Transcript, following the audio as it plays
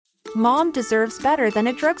Mom deserves better than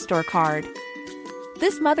a drugstore card.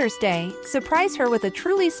 This Mother's Day, surprise her with a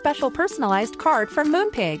truly special personalized card from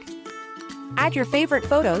Moonpig. Add your favorite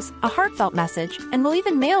photos, a heartfelt message, and we'll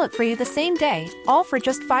even mail it for you the same day, all for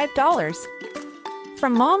just $5.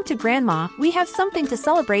 From mom to grandma, we have something to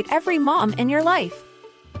celebrate every mom in your life.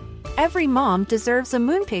 Every mom deserves a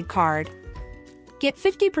Moonpig card. Get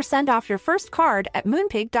 50% off your first card at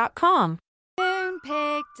moonpig.com.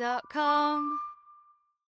 Moonpig.com.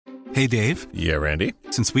 Hey, Dave. Yeah, Randy.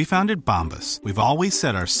 Since we founded Bombas, we've always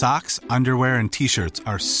said our socks, underwear, and T-shirts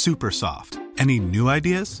are super soft. Any new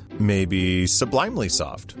ideas? Maybe sublimely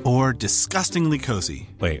soft. Or disgustingly cozy.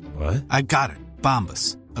 Wait, what? I got it.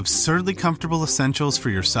 Bombas. Absurdly comfortable essentials for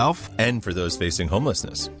yourself and for those facing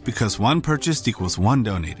homelessness. Because one purchased equals one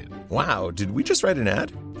donated. Wow, did we just write an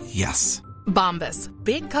ad? Yes. Bombas.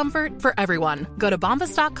 Big comfort for everyone. Go to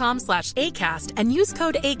bombas.com/ACAST and use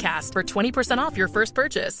code ACAST for 20% off your first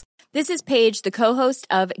purchase. This is Paige, the co-host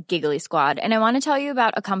of Giggly Squad, and I want to tell you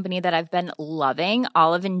about a company that I've been loving,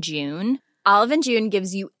 Olive & June. Olive & June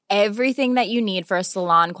gives you everything that you need for a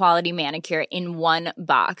salon-quality manicure in one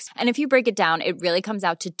box. And if you break it down, it really comes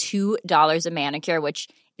out to $2 a manicure, which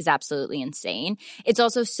is absolutely insane. It's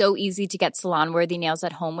also so easy to get salon-worthy nails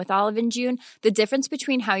at home with Olive & June. The difference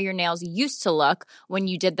between how your nails used to look when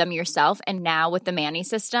you did them yourself and now with the Mani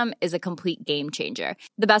system is a complete game changer.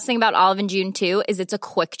 The best thing about Olive & June, too, is it's a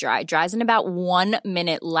quick dry. Dries in about 1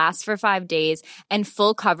 minute, lasts for 5 days, and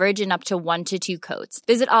full coverage in up to 1 to 2 coats.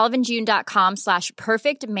 Visit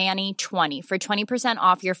oliveandjune.com/perfectmani20 for 20%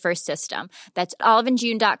 off your first system. That's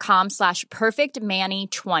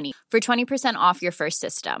oliveandjune.com/perfectmani20 for 20% off your first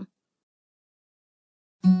system.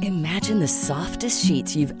 Imagine the softest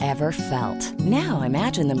sheets you've ever felt. Now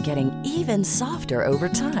imagine them getting even softer over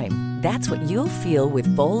time. That's what you'll feel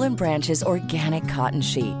with Boll & Branch's organic cotton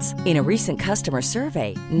sheets. In a recent customer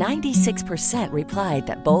survey, 96% replied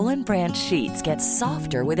that Boll & Branch sheets get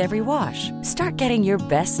softer with every wash. Start getting your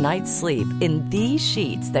best night's sleep in these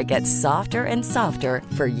sheets that get softer and softer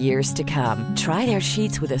for years to come. Try their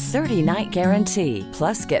sheets with a 30-night guarantee.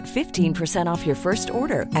 Plus, get 15% off your first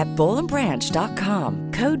order at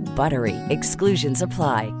bollandbranch.com. Code BUTTERY. Exclusions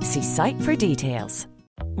apply. See site for details.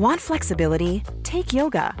 Want flexibility? Take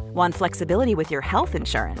yoga. Want flexibility with your health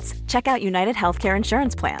insurance? Check out United Healthcare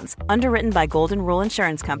Insurance Plans. Underwritten by Golden Rule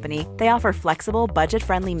Insurance Company, they offer flexible,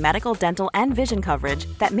 budget-friendly medical, dental, and vision coverage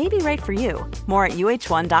that may be right for you. More at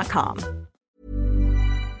uh1.com.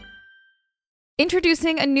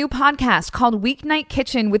 Introducing a new podcast called Weeknight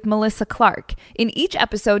Kitchen with Melissa Clark. In each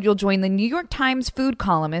episode, you'll join the New York Times food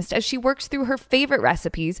columnist as she works through her favorite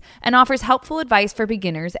recipes and offers helpful advice for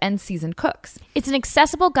beginners and seasoned cooks. It's an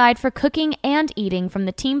accessible guide for cooking and eating from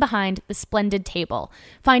the team behind The Splendid Table.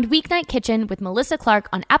 Find Weeknight Kitchen with Melissa Clark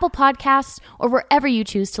on Apple Podcasts or wherever you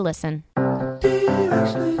choose to listen.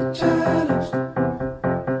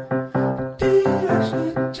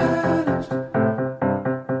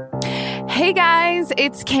 Hey guys,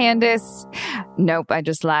 it's Candace. Nope, I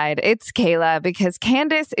just lied. It's Kayla because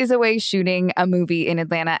Candace is away shooting a movie in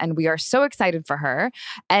Atlanta and we are so excited for her.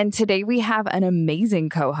 And today we have an amazing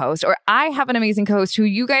co-host, or I have an amazing co-host who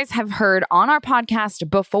you guys have heard on our podcast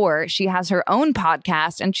before. She has her own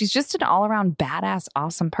podcast and she's just an all-around badass,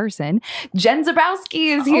 awesome person. Jen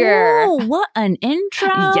Zabrowski is here. Oh, what an intro.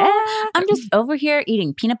 Yeah. I'm just over here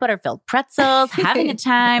eating peanut butter filled pretzels, having a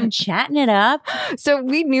time, chatting it up. So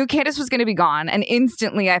we knew Candace was going to be gone and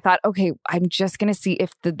instantly I thought, okay, I'm just going to see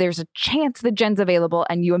if there's a chance that Jen's available.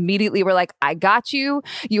 And you immediately were like, I got you.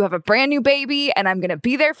 You have a brand new baby and I'm going to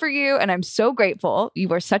be there for you. And I'm so grateful. You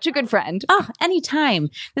are such a good friend. Oh, anytime.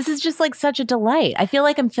 This is just like such a delight. I feel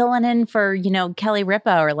like I'm filling in for, Kelly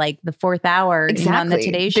Ripa or like the fourth hour on the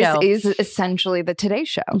Today Show. This is essentially the Today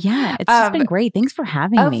Show. Yeah, it's just been great. Thanks for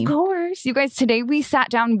having me. Of course. You guys, today we sat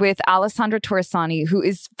down with Alessandra Torresani, who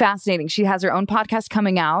is fascinating. She has her own podcast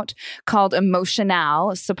coming out called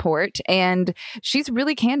Emotional Support. And she's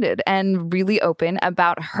really candid and really open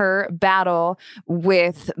about her battle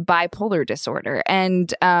with bipolar disorder.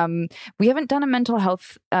 And we haven't done a mental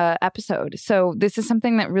health episode. So this is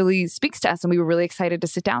something that really speaks to us. And we were really excited to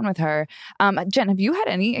sit down with her. Jen, have you had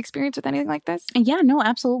any experience with anything like this? Yeah, no,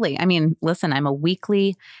 absolutely. I mean, listen, I'm a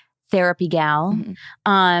weekly therapy gal.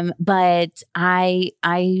 But I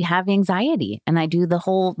have anxiety and I do the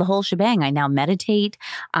whole shebang. I now meditate.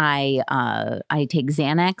 I take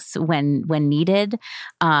Xanax when needed.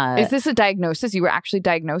 Is this a diagnosis? You were actually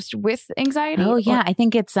diagnosed with anxiety? Oh yeah. I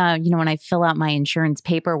think it's, when I fill out my insurance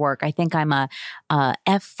paperwork, I think I'm a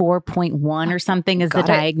F4.1 or something is the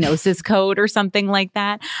diagnosis code or something like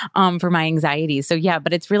that, for my anxiety. So yeah,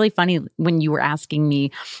 but it's really funny when you were asking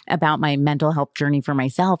me about my mental health journey for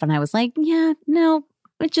myself. And I was like, yeah, no,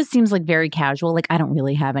 it just seems like very casual. Like I don't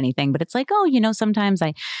really have anything, but it's like, oh, sometimes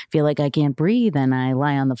I feel like I can't breathe and I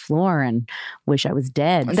lie on the floor and wish I was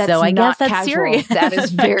dead. That's so I guess that's casual. serious. That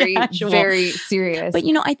is very, casual. very serious. But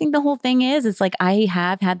I think the whole thing is, it's like I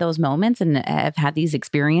have had those moments and I've had these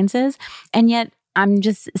experiences, and yet I'm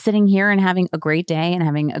just sitting here and having a great day and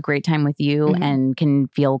having a great time with you, and can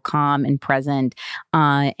feel calm and present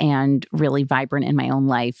and really vibrant in my own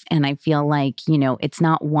life. And I feel like, it's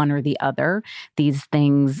not one or the other. These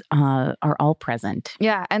things are all present.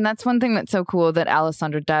 Yeah. And that's one thing that's so cool that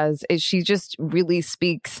Alessandra does is she just really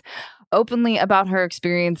speaks openly about her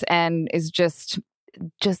experience and is just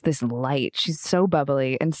this light. She's so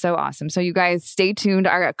bubbly and so awesome. So you guys stay tuned.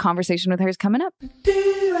 Our conversation with her is coming up.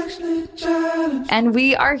 And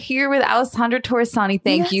we are here with Alessandra Torresani.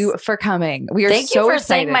 Thank you for coming. We are Thank so you for excited.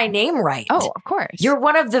 saying my name right. Oh, of course. You're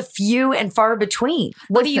one of the few and far between.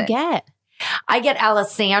 What do you get? I get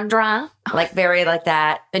Alessandra, like very like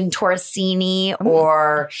that, and Torresini,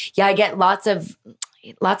 or I get lots of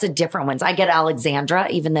different ones. I get Alexandra,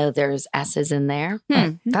 even though there's S's in there.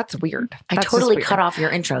 That's weird. I totally cut off your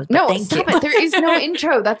intro. No, thank stop you. it. There is no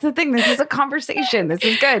intro. That's the thing. This is a conversation. This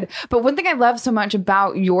is good. But one thing I love so much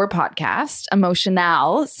about your podcast,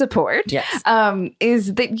 Emotional Support,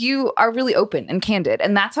 is that you are really open and candid.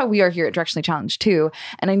 And that's how we are here at Directionally Challenged too.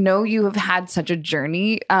 And I know you have had such a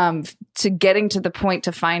journey to getting to the point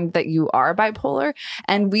to find that you are bipolar.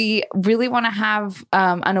 And we really want to have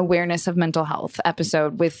an awareness of mental health episode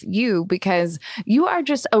with you, because you are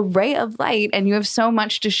just a ray of light and you have so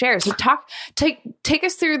much to share. So take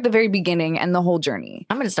us through the very beginning and the whole journey.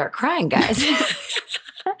 I'm going to start crying, guys.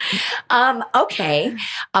 Okay.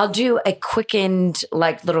 I'll do a quickened,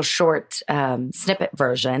 little short snippet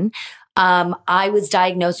version. I was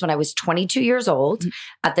diagnosed when I was 22 years old.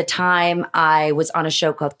 At the time, I was on a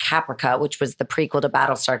show called Caprica, which was the prequel to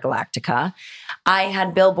Battlestar Galactica. I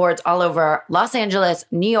had billboards all over Los Angeles,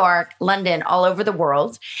 New York, London, all over the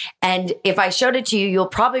world. And if I showed it to you, you'll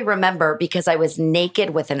probably remember because I was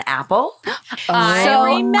naked with an apple.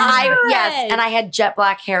 I remember Yes, and I had jet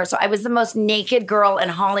black hair. So I was the most naked girl in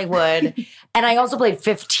Hollywood. And I also played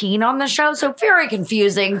 15 on the show. So very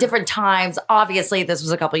confusing, different times. Obviously, this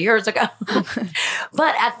was a couple years ago.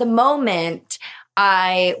 But at the moment,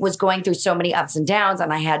 I was going through so many ups and downs,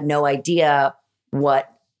 and I had no idea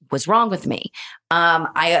what was wrong with me.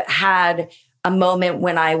 I had a moment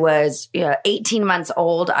when I was 18 months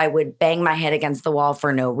old. I would bang my head against the wall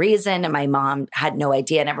for no reason. And my mom had no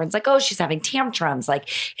idea. And everyone's like, oh, she's having tantrums. Like,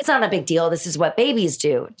 it's not a big deal. This is what babies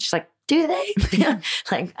do. She's like, do they?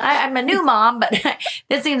 I'm a new mom, but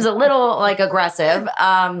this seems a little aggressive.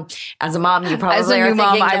 As a mom, you probably as a new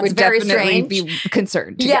mom, I would very definitely strange. be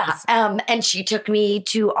concerned. Yeah. Yes. And she took me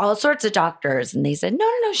to all sorts of doctors, and they said,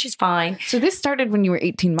 no, she's fine. So this started when you were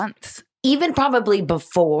 18 months. Even probably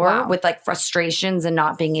before, with frustrations and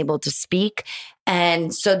not being able to speak.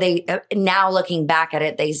 And so they, now looking back at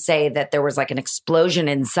it, they say that there was an explosion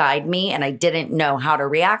inside me, and I didn't know how to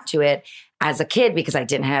react to it as a kid because I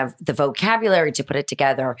didn't have the vocabulary to put it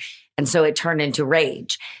together. And so it turned into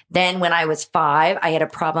rage. Then when I was 5, I had a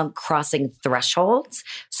problem crossing thresholds.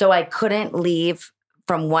 So I couldn't leave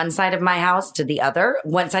from one side of my house to the other,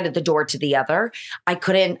 one side of the door to the other. I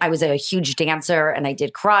was a huge dancer, and I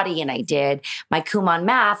did karate, and I did my Kumon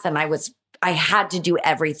math, and I had to do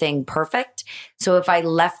everything perfect. So if I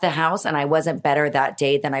left the house and I wasn't better that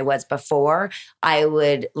day than I was before, I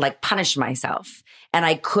would punish myself, and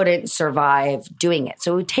I couldn't survive doing it.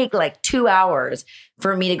 So it would take 2 hours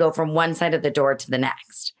for me to go from one side of the door to the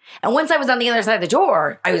next. And once I was on the other side of the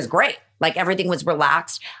door, I was great. Everything was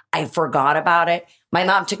relaxed. I forgot about it. My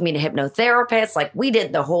mom took me to hypnotherapists. We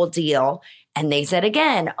did the whole deal. And they said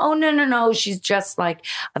again, oh, no, she's just a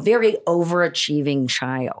very overachieving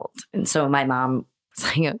child. And so my mom was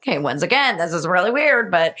like, okay, once again, this is really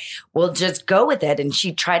weird, but we'll just go with it. And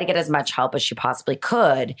she tried to get as much help as she possibly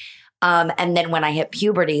could. And then when I hit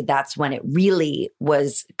puberty, that's when it really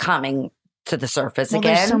was coming to the surface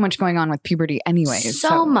again. There's so much going on with puberty anyways.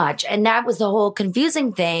 So much. And that was the whole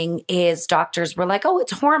confusing thing is doctors were like, oh,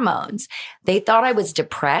 it's hormones. They thought I was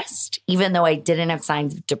depressed, even though I didn't have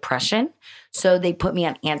signs of depression. So they put me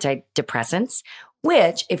on antidepressants,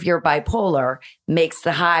 which if you're bipolar makes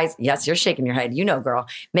the highs, yes, you're shaking your head, girl,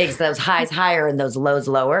 makes those highs higher and those lows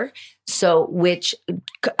lower. So which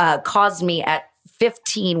caused me at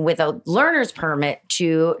 15 with a learner's permit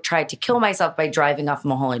to try to kill myself by driving off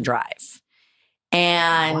Mulholland Drive.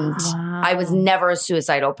 And I was never a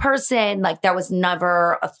suicidal person. That was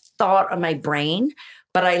never a thought on my brain.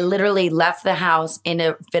 But I literally left the house in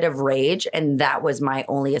a fit of rage, and that was my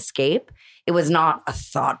only escape. It was not a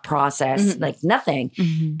thought process, Mm-hmm. like nothing.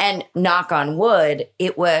 And knock on wood,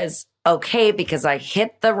 it was okay because I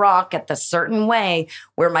hit the rock at the certain way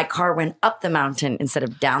where my car went up the mountain instead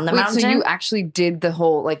of down the mountain. So you actually did the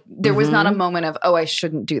whole, like, there was not a moment of, oh, I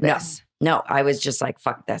shouldn't do this. No, I was just like,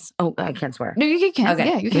 fuck this. Oh, I can't swear. No, you can. Okay.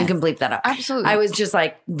 Yeah, you can. You can bleep that up. Absolutely. I was just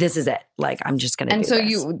like, this is it. Like, I'm just going to do And so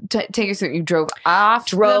this. you, take us through, you drove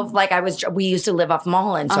off? We used to live off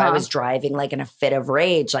Mulholland. So I was driving like in a fit of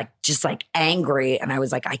rage, like just like angry. And I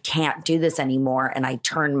was like, I can't do this anymore. And I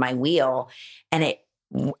turned my wheel and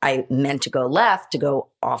I meant to go left to go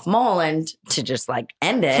off Mulholland to just like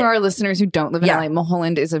end it. For our listeners who don't live in LA,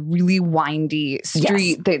 Mulholland is a really windy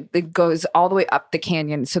street that goes all the way up the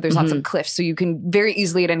canyon. So there's lots of cliffs. So you can very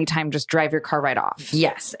easily at any time just drive your car right off.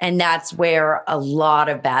 Yes. And that's where a lot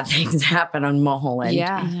of bad things happen on Mulholland,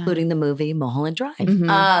 including the movie Mulholland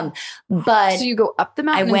Drive. But so you go up the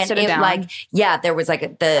mountain instead of down? There was like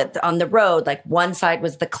on the road, like one side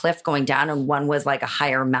was the cliff going down and one was like a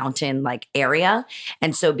higher mountain like area.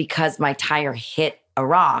 And so because my tire hit a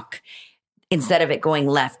rock, instead of it going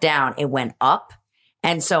left down, it went up.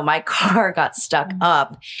 And so my car got stuck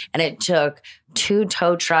up and it took 2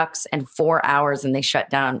 tow trucks and 4 hours and they shut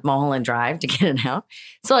down Mulholland Drive to get it out.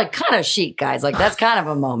 So like kind of chic, guys. Like that's kind of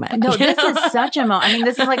a moment. No, this is such a moment. I mean,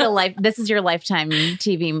 this is like this is your lifetime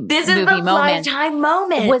TV movie This is the moment. lifetime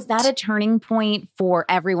moment. Was that a turning point for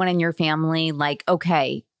everyone in your family? Like,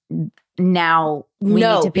 okay, now we need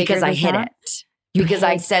to figure because I this hit out? it. Because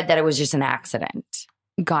I said that it was just an accident.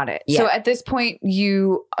 Got it. Yeah. So at this point,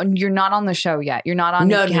 you're not on the show yet. You're not on.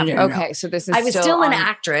 No. Okay, so this is. I was still on an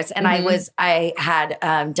actress, and I had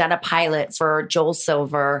done a pilot for Joel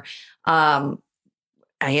Silver. I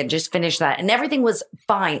had just finished that, and everything was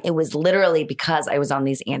fine. It was literally because I was on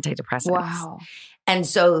these antidepressants. Wow. And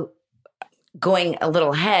so, going a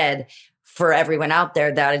little ahead. For everyone out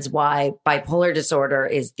there, that is why bipolar disorder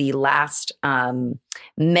is the last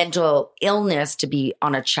mental illness to be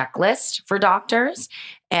on a checklist for doctors.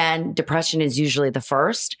 And depression is usually the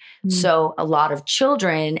first. So a lot of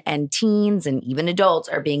children and teens and even adults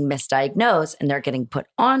are being misdiagnosed and they're getting put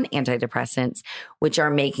on antidepressants, which are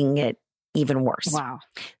making it even worse. Wow.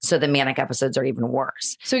 So the manic episodes are even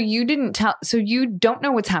worse. So you don't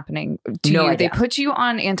know what's happening to No you. idea. They put you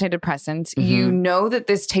on antidepressants. You know that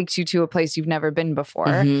this takes you to a place you've never been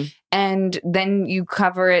before. And then you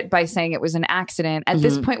cover it by saying it was an accident. At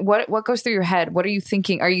this point, what goes through your head? What are you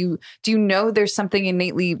thinking? Do you know there's something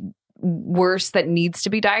innately worse that needs to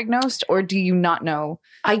be diagnosed, or do you not know?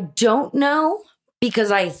 I don't know because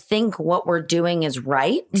I think what we're doing is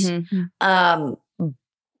right.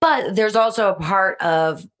 But there's also a part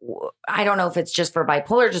of, I don't know if it's just for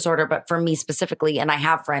bipolar disorder, but for me specifically, and I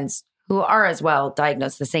have friends who are as well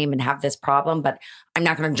diagnosed the same and have this problem, but I'm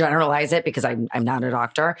not going to generalize it because I'm not a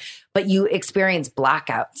doctor, but you experience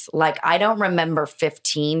blackouts. Like I don't remember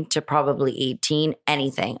 15 to probably 18,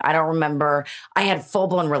 anything. I don't remember, I had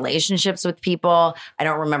full-blown relationships with people. I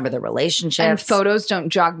don't remember the relationships. And photos don't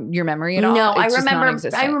jog your memory at all? No, It's just I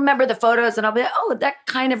non-existent. remember the photos and I'll be like, oh, that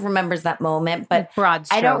kind of remembers that moment, but broad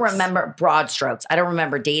strokes. I don't remember broad strokes. I don't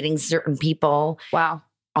remember dating certain people. Wow.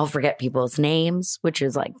 I'll forget people's names, which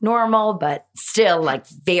is like normal, but still like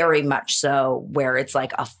very much so where it's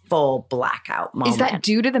like a full blackout moment. Is that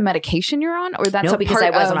due to the medication you're on, or that's no, a because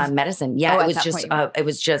part I wasn't of- on medicine. Yeah, Oh, it at was that just point. it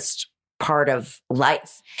was just part of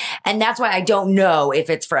life. And that's why I don't know if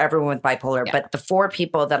it's for everyone with bipolar, but the 4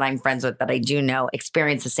 people that I'm friends with that I do know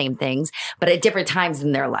experience the same things, but at different times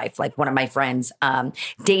in their life. Like one of my friends,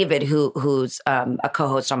 David, who's a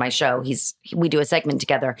co-host on my show, we do a segment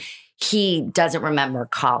together. He doesn't remember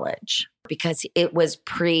college because it was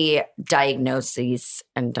pre-diagnosis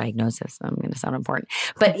and diagnosis. I'm going to sound important,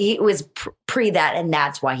 but it was pre that. And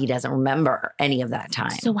that's why he doesn't remember any of that time.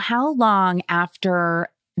 So how long after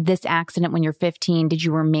this accident, when you're 15, did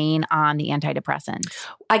you remain on the antidepressants?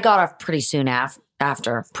 I got off pretty soon after,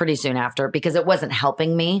 because it wasn't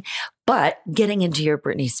helping me. But getting into your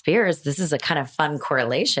Britney Spears, this is a kind of fun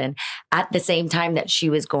correlation. At the same time that she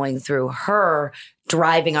was going through her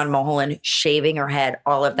driving on Mulholland, shaving her head,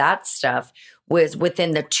 all of that stuff was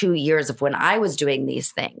within the 2 years of when I was doing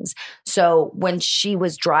these things. So when she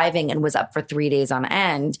was driving and was up for 3 days on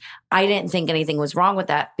end, I didn't think anything was wrong with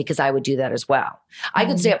that because I would do that as well. I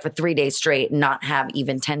could stay up for 3 days straight and not have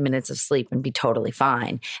even 10 minutes of sleep and be totally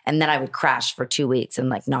fine. And then I would crash for 2 weeks and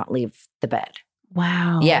like not leave the bed.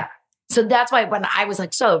 Wow. Yeah. So that's why when I was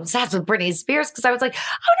like so obsessed with Britney Spears, because I was like,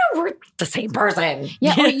 oh no, we're the same person.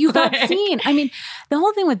 Yeah, or you got seen. I mean, the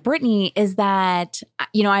whole thing with Britney is that,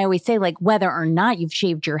 I always say like whether or not you've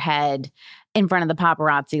shaved your head, in front of the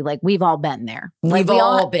paparazzi. Like, we've all been there. Like, We've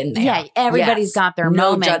all been there. Yeah, everybody's got their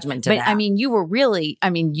no moment. judgment to but that. I mean, you've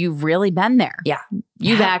really been there. Yeah.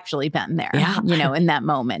 You've actually been there, in that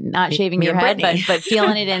moment, not shaving Me your and head, Brittany. but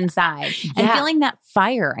feeling it inside and feeling that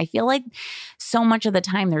fire. I feel like so much of the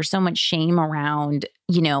time there's so much shame around,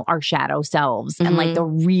 our shadow selves and like the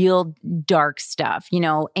real dark stuff,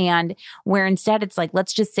 and where instead it's like,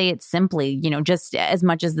 let's just say it simply, just as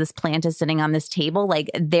much as this plant is sitting on this table, like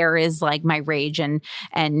there is like my rage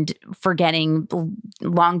and forgetting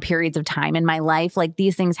long periods of time in my life. Like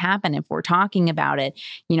these things happen. If we're talking about it,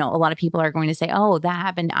 a lot of people are going to say, oh, that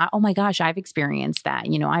happened. Oh my gosh, I've experienced that.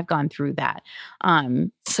 I've gone through that.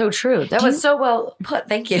 So true. That was so well put.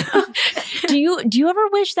 Thank you. Do you ever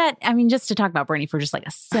wish that, just to talk about Brittany for just like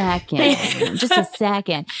a second, just a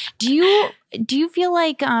second, do you feel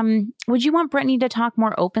like, would you want Brittany to talk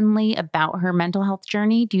more openly about her mental health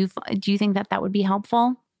journey? Do you think that would be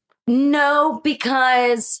helpful? No,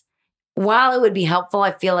 because while it would be helpful,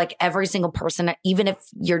 I feel like every single person, even if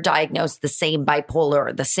you're diagnosed the same bipolar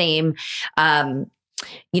or the same,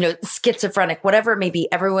 schizophrenic, whatever it may be,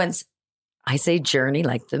 I say journey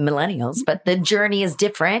like the millennials, but the journey is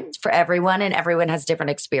different for everyone and everyone has different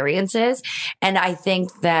experiences. And I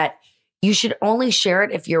think that you should only share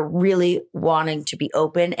it if you're really wanting to be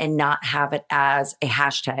open and not have it as a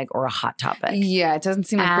hashtag or a hot topic. Yeah, it doesn't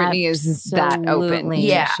seem like Brittany is that open. Yeah,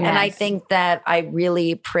 yes. And I think that I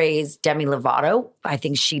really praise Demi Lovato. I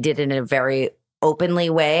think she did it in a very openly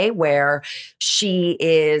way where she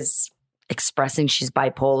is expressing she's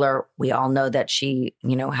bipolar. We all know that she,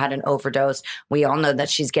 had an overdose. We all know that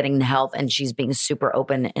she's getting help and she's being super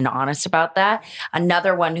open and honest about that.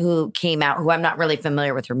 Another one who came out, who I'm not really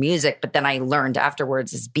familiar with her music, but then I learned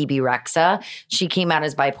afterwards is BB Rexa. She came out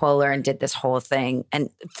as bipolar and did this whole thing. And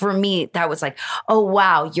for me, that was like, oh,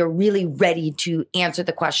 wow, you're really ready to answer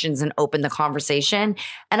the questions and open the conversation.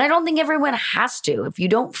 And I don't think everyone has to. If you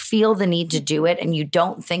don't feel the need to do it and you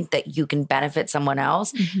don't think that you can benefit someone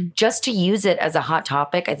else, just to use it as a hot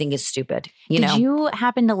topic, I think is stupid. Did you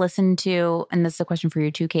happen to listen to, and this is a question for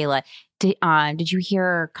you too, Kayla, did you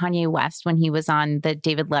hear Kanye West when he was on the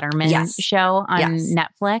David Letterman show on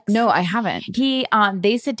Netflix? No, I haven't.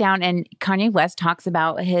 They sit down and Kanye West talks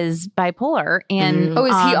about his bipolar and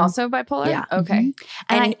is he also bipolar? Yeah. Okay.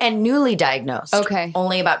 And newly diagnosed. Okay.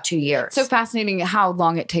 Only about 2 years. So fascinating how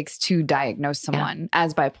long it takes to diagnose someone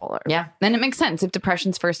as bipolar. Yeah. Then it makes sense if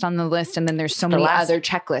depression's first on the list and then there's so many other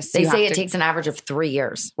checklists. They say it takes an average of 3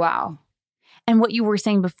 years. Wow. And what you were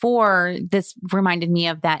saying before, this reminded me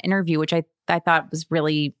of that interview, which I thought was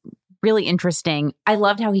really, really interesting. I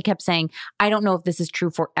loved how he kept saying, I don't know if this is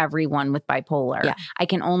true for everyone with bipolar. Yeah. I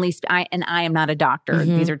can only, I am not a doctor.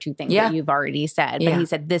 These are two things that you've already said. But he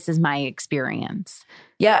said, this is my experience.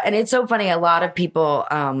 Yeah. And it's so funny. A lot of people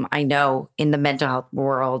I know in the mental health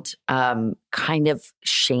world kind of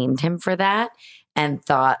shamed him for that. And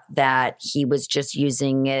thought that he was just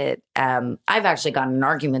using it. I've actually gotten in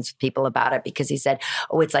arguments with people about it because he said,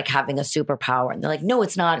 oh, it's like having a superpower. And they're like, no,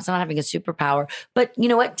 it's not. It's not having a superpower. But you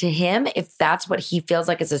know what? To him, if that's what he feels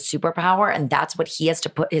like is a superpower and that's what he has to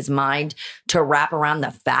put his mind to wrap around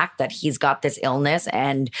the fact that he's got this illness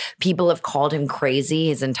and people have called him crazy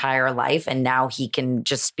his entire life and now he can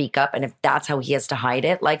just speak up. And if that's how he has to hide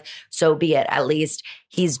it, like, so be it. At least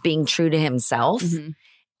he's being true to himself.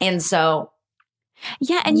 And so...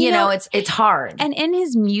 Yeah. And you know, it's hard. And in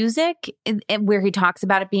his music, where he talks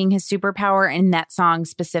about it being his superpower in that song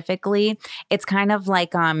specifically, it's kind of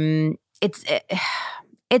like, it's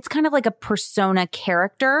kind of like a persona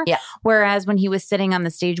character. Yeah. Whereas when he was sitting on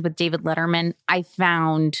the stage with David Letterman, I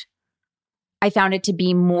found it to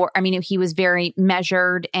be more, he was very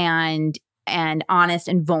measured and honest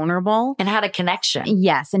and vulnerable. And had a connection.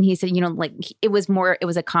 Yes. And he said, it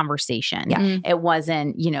was a conversation. Yeah. It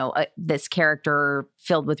wasn't, this character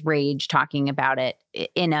filled with rage talking about it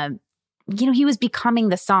in a, he was becoming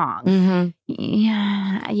the song.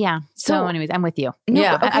 Yeah. Yeah. So anyways, I'm with you.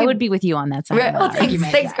 Yeah. Okay. I would be with you on that side. Right. Oh,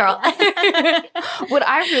 thanks, Carl. What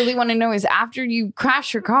I really want to know is after you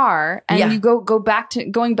crash your car and you going back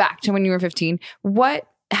to when you were 15, what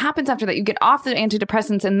happens after that? You get off the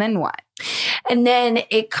antidepressants and then what? And then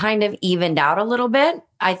it kind of evened out a little bit.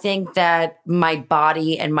 I think that my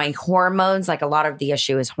body and my hormones, like a lot of the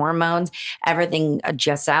issue is hormones, everything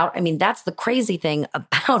adjusts out. That's the crazy thing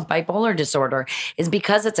about bipolar disorder is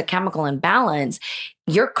because it's a chemical imbalance,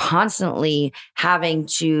 you're constantly having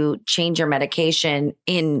to change your medication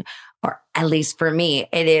or at least for me,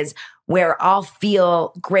 it is where I'll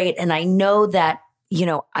feel great. And I know that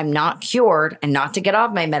I'm not cured and not to get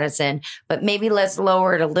off my medicine, but maybe let's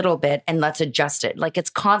lower it a little bit and let's adjust it. Like it's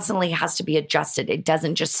constantly has to be adjusted. It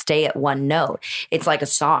doesn't just stay at one note. It's like a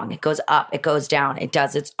song. It goes up, it goes down. It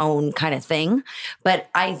does its own kind of thing. But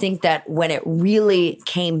I think that when it really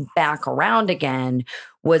came back around again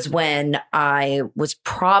was when I was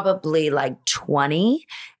probably like 20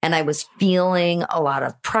 and I was feeling a lot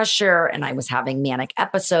of pressure and I was having manic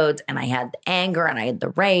episodes and I had the anger and I had the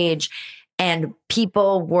rage. And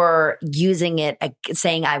people were using it,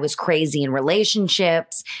 saying I was crazy in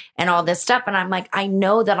relationships and all this stuff. And I'm like, I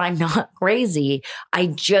know that I'm not crazy. I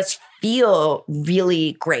just feel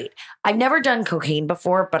really great. I've never done cocaine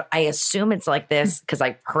before, but I assume it's like this because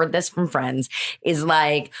I've heard this from friends, is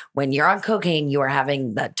like when you're on cocaine, you are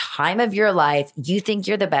having the time of your life. You think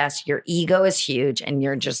you're the best. Your ego is huge. And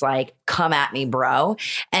you're just like, come at me, bro.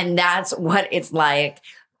 And that's what it's like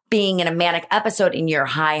being in a manic episode in your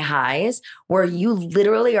high highs where you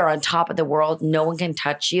literally are on top of the world. No one can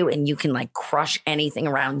touch you and you can like crush anything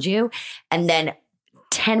around you. And then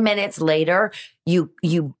 10 minutes later,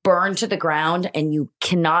 you burn to the ground and you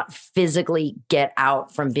cannot physically get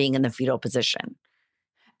out from being in the fetal position.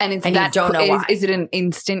 And you don't know why. Is it an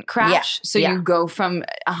instant crash? Yeah. So you go from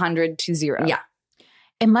 100 to 0. Yeah.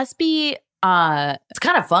 It must be it's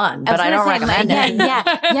kind of fun, but I don't recommend it.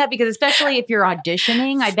 Yeah, because especially if you're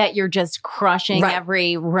auditioning, I bet you're just crushing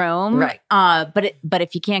every room. Right. But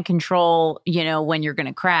if you can't control, when you're going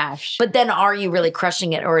to crash. But then are you really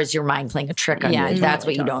crushing it or is your mind playing a trick on you? That's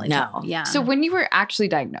what you don't know. Yeah. So when you were actually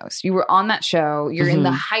diagnosed, you were on that show, you're in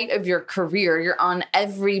the height of your career, you're on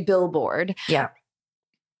every billboard. Yeah.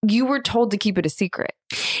 You were told to keep it a secret.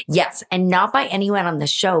 Yes. And not by anyone on the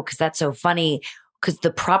show, because that's so funny. Because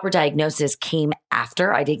the proper diagnosis came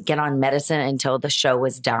after. I didn't get on medicine until the show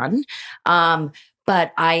was done.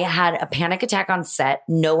 But I had a panic attack on set.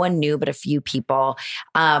 No one knew but a few people.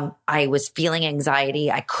 I was feeling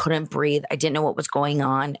anxiety. I couldn't breathe. I didn't know what was going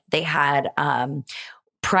on. They had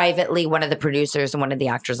privately, one of the producers and one of the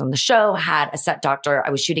actors on the show had a set doctor.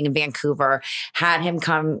 I was shooting in Vancouver, had him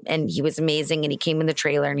come and he was amazing. And he came in the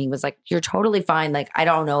trailer and he was like, you're totally fine. Like, I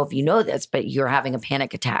don't know if you know this, but you're having a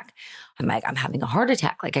panic attack. I'm like, I'm having a heart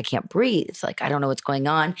attack. Like, I can't breathe. Like, I don't know what's going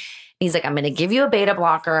on. And he's like, I'm going to give you a beta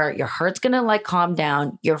blocker. Your heart's going to like calm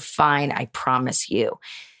down. You're fine. I promise you.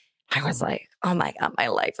 I was like, oh my God, my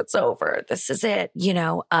life, it's over. This is it,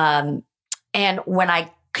 And when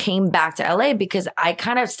I came back to LA, because I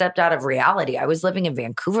kind of stepped out of reality. I was living in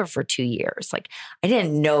Vancouver for 2 years. Like, I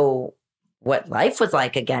didn't know what life was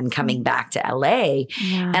like again coming back to LA.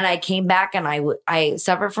 Yeah. And I came back and I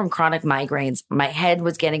suffered from chronic migraines. My head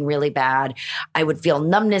was getting really bad. I would feel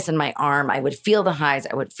numbness in my arm. I would feel the highs.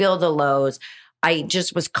 I would feel the lows. I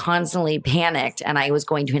just was constantly panicked. And I was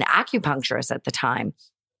going to an acupuncturist at the time.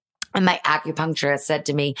 And my acupuncturist said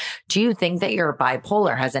to me, do you think that you're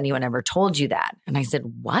bipolar? Has anyone ever told you that? And I said,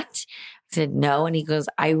 what? I said, no. And he goes,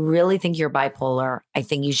 I really think you're bipolar. I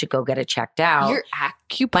think you should go get it checked out. Your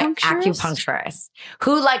acupuncturist? My acupuncturist,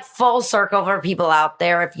 who, like, full circle for people out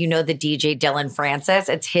there, if you know the DJ Dylan Francis,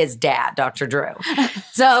 it's his dad, Dr. Drew.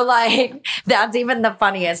 So, like, that's even the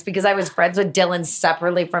funniest because I was friends with Dylan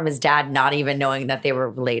separately from his dad, not even knowing that they were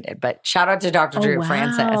related. But shout out to Dr. Drew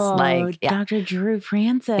Francis. Like, Dr. Drew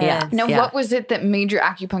Francis. Yeah. Now, what was it that made your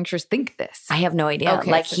acupuncturist think this? I have no idea.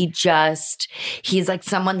 Okay, like, he's like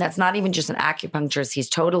someone that's not even just an acupuncturist. He's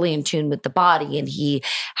totally in tune with the body and he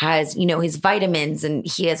has, his vitamins and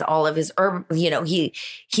he has all of his herb,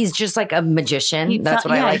 he's just like a magician. That's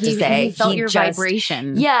what I like to say. He felt your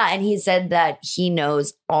vibration. Yeah. And he said that he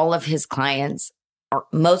knows all of his clients, or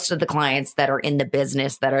most of the clients that are in the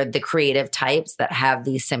business that are the creative types that have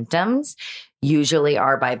these symptoms usually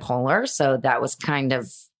are bipolar. So that was kind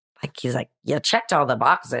of like, he's like, you checked all the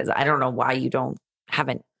boxes. I don't know why you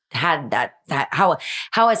haven't had that how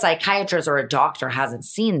a psychiatrist or a doctor hasn't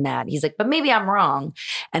seen that. He's like, but maybe I'm wrong.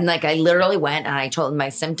 And like, I literally went and I told my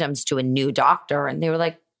symptoms to a new doctor and they were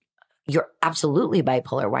like, you're absolutely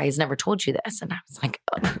bipolar. Why he's never told you this? And I was like,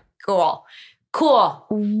 oh, cool.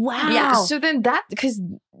 Wow. Yeah. So then because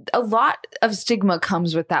a lot of stigma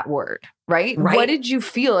comes with that word, right? What did you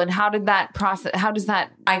feel and how did that process,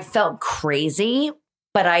 I felt crazy,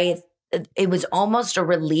 but it was almost a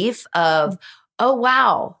relief of, oh,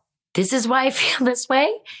 wow, this is why I feel this way.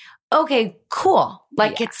 Okay, cool.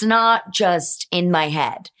 Like it's not just in my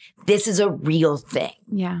head. This is a real thing.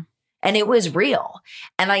 Yeah. And it was real.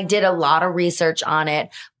 And I did a lot of research on it.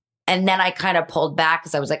 And then I kind of pulled back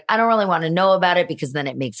because I was like, I don't really want to know about it because then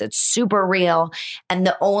it makes it super real. And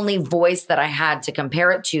the only voice that I had to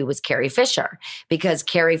compare it to was Carrie Fisher, because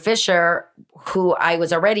Carrie Fisher, who I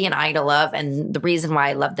was already an idol of, and the reason why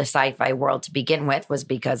I loved the sci-fi world to begin with was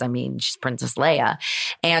because, I mean, she's Princess Leia,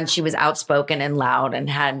 and she was outspoken and loud and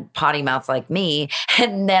had potty mouth like me.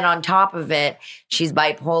 And then on top of it, she's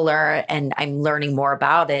bipolar, and I'm learning more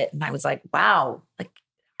about it. And I was like, wow, like,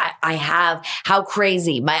 I have, how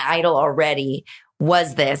crazy, my idol already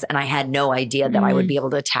was this, and I had no idea that I would be able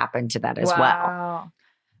to tap into that as well.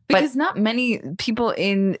 Because not many people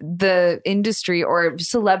in the industry or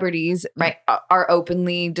celebrities are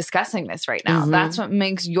openly discussing this right now. That's what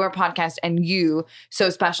makes your podcast and you so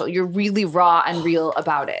special. You're really raw and real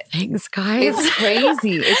about it. Thanks, guys. It's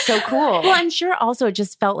crazy. It's so cool. Well, I'm sure also it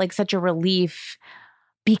just felt like such a relief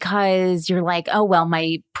because you're like, oh, well,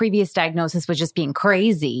 my previous diagnosis was just being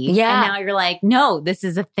crazy. Yeah. And now you're like, no, this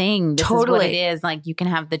is a thing. This Totally. is what it is. Like, you can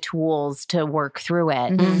have the tools to work through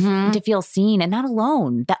it and to feel seen and not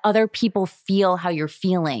alone, that other people feel how you're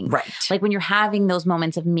feeling. Right. Like when you're having those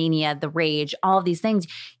moments of mania, the rage, all of these things,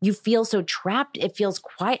 you feel so trapped. It feels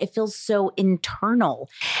quiet. It feels so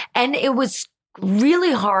internal. And it was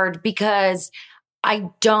really hard because I've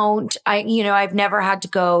never had to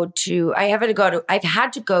go to, I've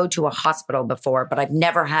had to go to a hospital before, but I've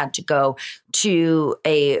never had to go to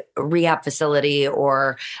a rehab facility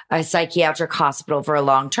or a psychiatric hospital for a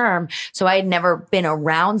long term. So I had never been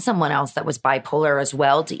around someone else that was bipolar as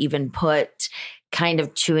well to even put kind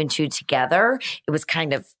of 2 and 2 together. It was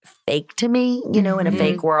kind of fake to me, in a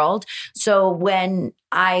fake world. So when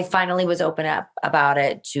I finally was open up about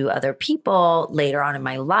it to other people later on in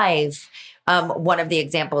my life, one of the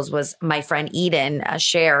examples was my friend Eden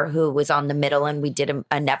Cher, who was on The Middle, and we did a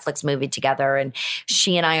Netflix movie together. And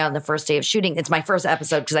she and I, on the first day of shooting, it's my first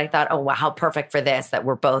episode because I thought, oh, wow, how perfect for this that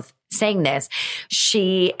we're both saying this.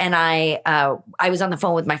 She and I was on the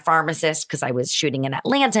phone with my pharmacist because I was shooting in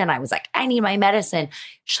Atlanta, and I was like, I need my medicine.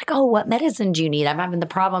 She's like, oh, what medicine do you need? I'm having the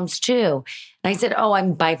problems too. And I said, oh,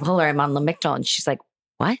 I'm bipolar. I'm on Lamictal. And she's like,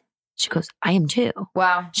 what? She goes, I am too.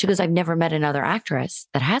 Wow. She goes, I've never met another actress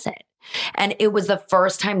that has it. And it was the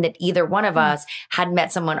first time that either one of us had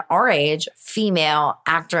met someone our age, female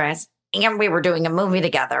actress, and we were doing a movie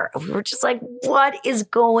together. We were just like, what is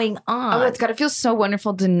going on? Oh, it's got to feel so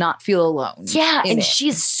wonderful to not feel alone. Yeah. And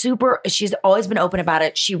she's always been open about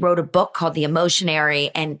it. She wrote a book called The Emotionary,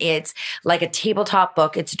 and it's like a tabletop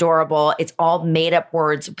book. It's adorable. It's all made up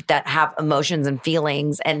words that have emotions and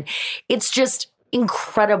feelings. And it's just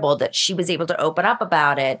incredible that she was able to open up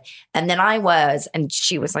about it. And then and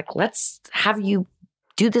she was like, let's have you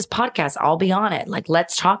do this podcast. I'll be on it. Like,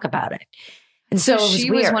 let's talk about it. And so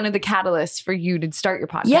she was one of the catalysts for you to start your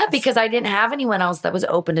podcast. Yeah, because I didn't have anyone else that was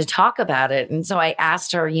open to talk about it. And so I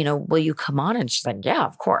asked her, will you come on? And she's like, yeah,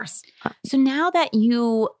 of course. So now that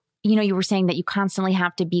you were saying that you constantly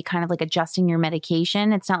have to be kind of like adjusting your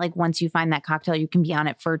medication. It's not like once you find that cocktail, you can be on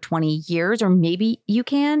it for 20 years, or maybe you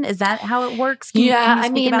can. Is that how it works? Can you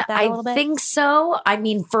speak about that a little bit? I think so. I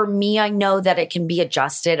mean, for me, I know that it can be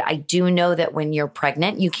adjusted. I do know that when you're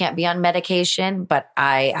pregnant, you can't be on medication, but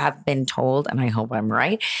I have been told, and I hope I'm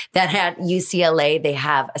right, that at UCLA, they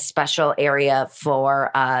have a special area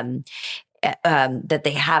for that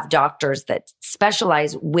they have doctors that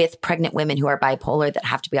specialize with pregnant women who are bipolar that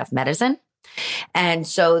have to be off medicine. And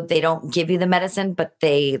so they don't give you the medicine, but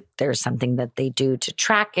there's something that they do to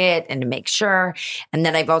track it and to make sure. And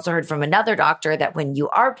then I've also heard from another doctor that when you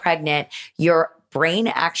are pregnant, your brain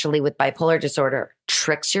actually with bipolar disorder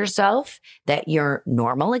tricks yourself that you're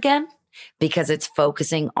normal again, because it's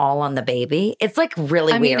focusing all on the baby. It's like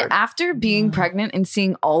really weird. I mean, after being pregnant and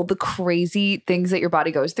seeing all the crazy things that your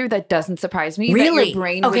body goes through, that doesn't surprise me. Really? That your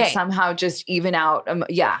brain would somehow just even out.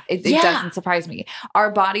 It doesn't surprise me.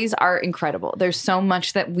 Our bodies are incredible. There's so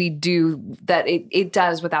much that we do that it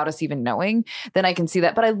does without us even knowing. Then I can see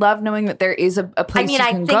that. But I love knowing that there is a place you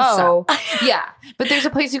can go. So. Yeah. But there's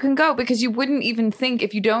a place you can go, because you wouldn't even think,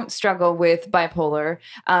 if you don't struggle with bipolar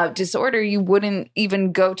disorder, you wouldn't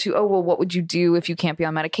even go to, oh, well, what would you do if you can't be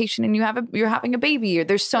on medication and you're having a baby? Or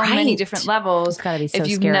there's so many different levels. It's gotta be so if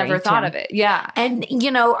you've scary, never thought of it. Yeah. And,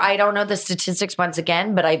 I don't know the statistics once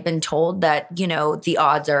again, but I've been told that, the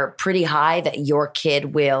odds are pretty high that your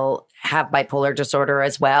kid will have bipolar disorder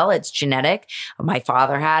as well. It's genetic. My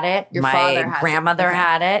father had it. My grandmother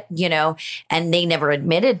had it, you know, and they never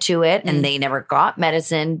admitted to it and they never got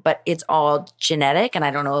medicine, but it's all genetic. And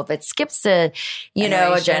I don't know if it skips a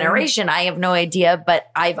generation. I have no idea, but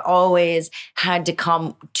I've always had to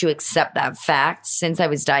come to accept that fact since I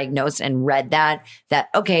was diagnosed and read that,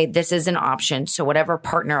 okay, this is an option. So whatever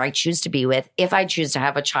partner I choose to be with, if I choose to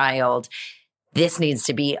have a child, this needs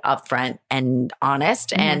to be upfront and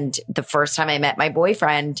honest. And the first time I met my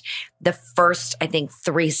boyfriend, the first, I think,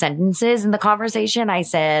 3 sentences in the conversation, I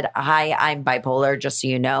said, hi, I'm bipolar, just so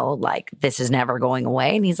you know, like, this is never going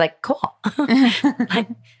away. And he's like, cool.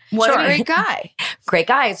 What a great guy. Great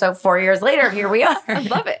guy. So 4 years later, here we are. I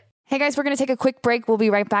love it. Hey guys, we're going to take a quick break. We'll be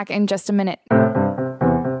right back in just a minute.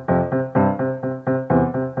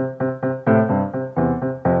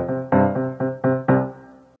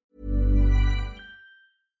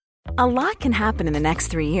 A lot can happen in the next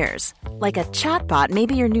 3 years. Like a chatbot may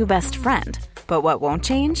be your new best friend. But what won't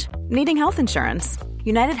change? Needing health insurance.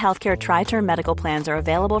 United Healthcare Tri-Term Medical Plans are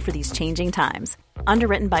available for these changing times.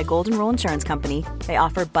 Underwritten by Golden Rule Insurance Company, they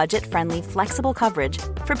offer budget-friendly, flexible coverage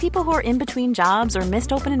for people who are in between jobs or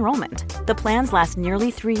missed open enrollment. The plans last nearly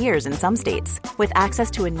 3 years in some states, with access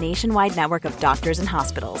to a nationwide network of doctors and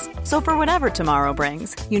hospitals. So for whatever tomorrow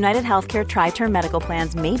brings, United Healthcare Tri-Term Medical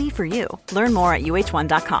Plans may be for you. Learn more at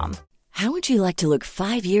UH1.com. How would you like to look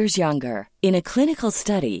 5 years younger? In a clinical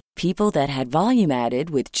study, people that had volume added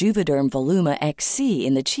with Juvederm Voluma XC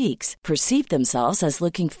in the cheeks perceived themselves as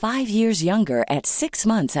looking 5 years younger at 6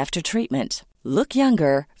 months after treatment. Look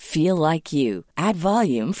younger, feel like you. Add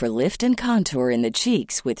volume for lift and contour in the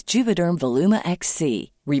cheeks with Juvederm Voluma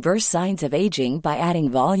XC. Reverse signs of aging by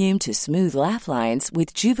adding volume to smooth laugh lines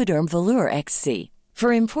with Juvederm Volure XC.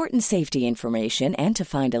 For important safety information and to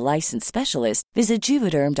find a licensed specialist, visit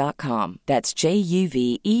Juvederm.com. That's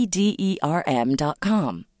JUVEDERM.com.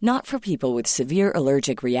 Not for people with severe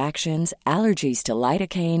allergic reactions, allergies to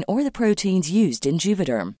lidocaine, or the proteins used in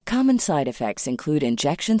Juvederm. Common side effects include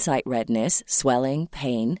injection site redness, swelling,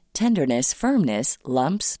 pain, tenderness, firmness,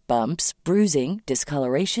 lumps, bumps, bruising,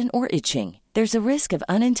 discoloration, or itching. There's a risk of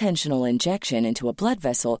unintentional injection into a blood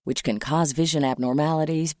vessel, which can cause vision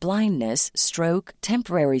abnormalities, blindness, stroke,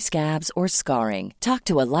 temporary scabs, or scarring. Talk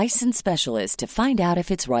to a licensed specialist to find out if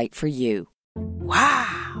it's right for you.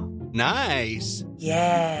 Wow. Nice.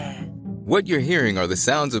 Yeah. What you're hearing are the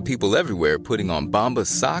sounds of people everywhere putting on Bombas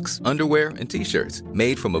socks, underwear, and T-shirts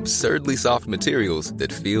made from absurdly soft materials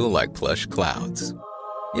that feel like plush clouds.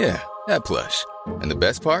 Yeah, that plush. And the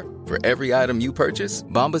best part? For every item you purchase,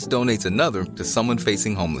 Bombas donates another to someone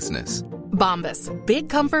facing homelessness. Bombas. Big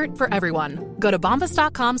comfort for everyone. Go to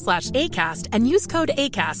bombas.com/ACAST and use code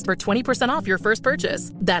ACAST for 20% off your first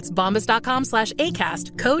purchase. That's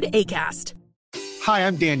bombas.com/ACAST. Code ACAST. Hi,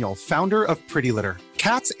 I'm Daniel, founder of Pretty Litter.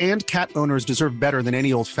 Cats and cat owners deserve better than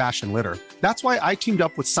any old-fashioned litter. That's why I teamed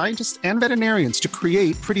up with scientists and veterinarians to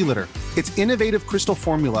create Pretty Litter. Its innovative crystal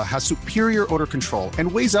formula has superior odor control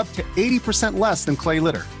and weighs up to 80% less than clay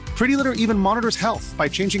litter. Pretty Litter even monitors health by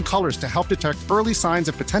changing colors to help detect early signs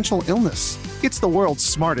of potential illness. It's the world's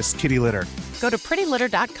smartest kitty litter. Go to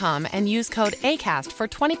prettylitter.com and use code ACAST for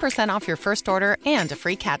 20% off your first order and a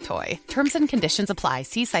free cat toy. Terms and conditions apply.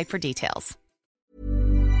 See site for details.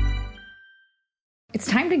 It's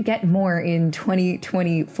time to get more in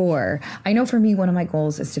 2024. I know for me, one of my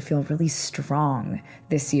goals is to feel really strong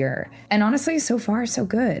this year. And honestly, so far, so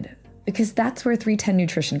good. Because that's where 310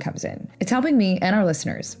 Nutrition comes in. It's helping me and our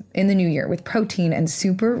listeners in the new year with protein and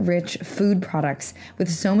super rich food products with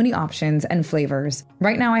so many options and flavors.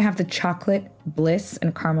 Right now I have the chocolate bliss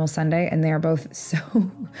and caramel sundae, and they are both so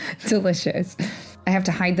delicious. I have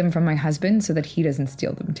to hide them from my husband so that he doesn't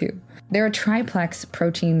steal them too. They're a triplex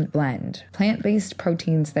protein blend, plant-based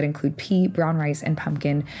proteins that include pea, brown rice, and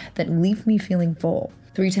pumpkin that leave me feeling full.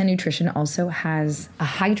 310 Nutrition also has a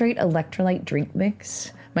Hydrate electrolyte drink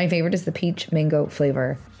mix. My favorite is the peach mango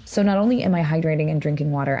flavor. So not only am I hydrating and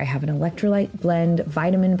drinking water, I have an electrolyte blend,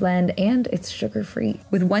 vitamin blend, and it's sugar-free.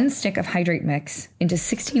 With 1 stick of Hydrate mix into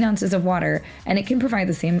 16 ounces of water, and it can provide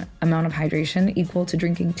the same amount of hydration equal to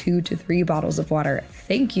drinking 2 to 3 bottles of water.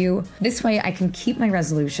 Thank you. This way I can keep my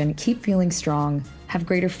resolution, keep feeling strong, have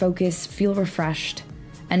greater focus, feel refreshed,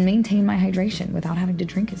 and maintain my hydration without having to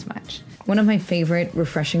drink as much. One of my favorite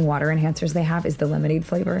refreshing water enhancers they have is the lemonade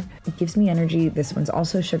flavor. It gives me energy. This one's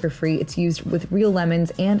also sugar-free. It's used with real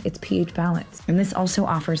lemons and it's pH balanced. And this also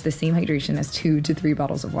offers the same hydration as 2 to 3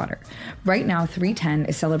 bottles of water. Right now, 310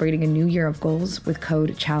 is celebrating a new year of goals with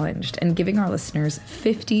code CHALLENGED and giving our listeners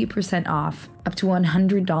 50% off up to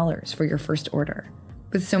 $100 for your first order.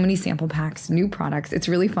 with so many sample packs, new products. It's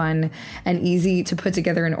really fun and easy to put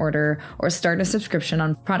together an order or start a subscription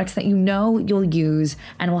on products that you know you'll use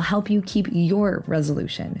and will help you keep your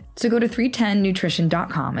resolution. So go to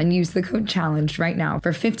 310nutrition.com and use the code CHALLENGED right now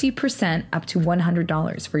for 50% up to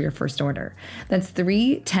 $100 for your first order. That's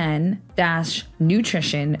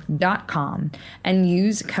 310-nutrition.com and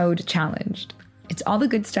use code CHALLENGED. It's all the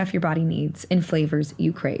good stuff your body needs in flavors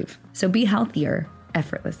you crave. So be healthier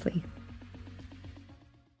effortlessly.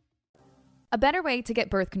 A better way to get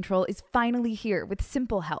birth control is finally here with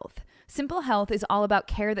Simple Health. Simple Health is all about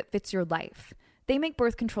care that fits your life. They make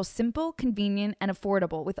birth control simple, convenient, and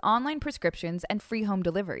affordable with online prescriptions and free home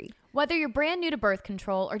delivery. Whether you're brand new to birth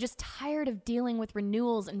control or just tired of dealing with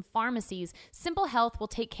renewals and pharmacies, Simple Health will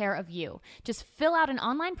take care of you. Just fill out an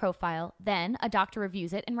online profile, then a doctor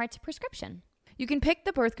reviews it and writes a prescription. You can pick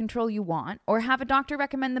the birth control you want or have a doctor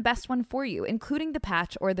recommend the best one for you, including the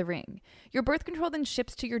patch or the ring. Your birth control then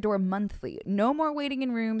ships to your door monthly. No more waiting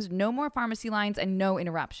in rooms, no more pharmacy lines, and no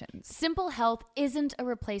interruptions. Simple Health isn't a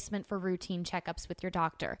replacement for routine checkups with your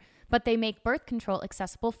doctor, but they make birth control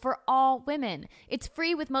accessible for all women. It's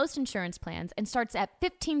free with most insurance plans and starts at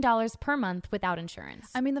 $15 per month without insurance.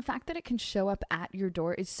 I mean, the fact that it can show up at your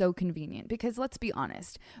door is so convenient because let's be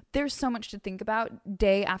honest, there's so much to think about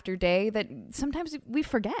day after day that sometimes we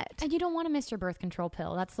forget. And you don't want to miss your birth control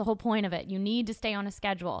pill. That's the whole point of it. You need to stay on a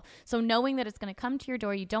schedule. So knowing that it's going to come to your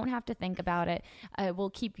door, you don't have to think about it. It will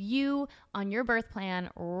keep you on your birth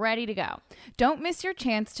plan ready to go. Don't miss your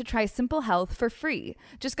chance to try Simple Health for free.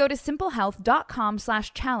 Just go to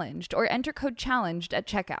simplehealth.com/challenged or enter code challenged at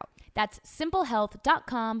checkout. That's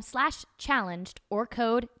simplehealth.com/challenged or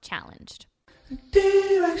code challenged.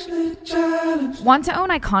 Want to own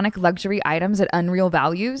iconic luxury items at unreal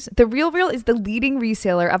values? The RealReal is the leading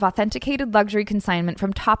reseller of authenticated luxury consignment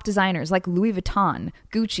from top designers like Louis Vuitton,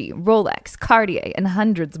 Gucci, Rolex, Cartier, and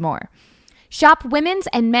hundreds more. Shop women's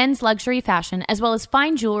and men's luxury fashion, as well as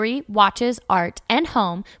fine jewelry, watches, art, and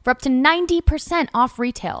home for up to 90% off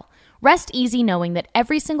retail. Rest easy knowing that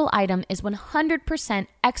every single item is 100%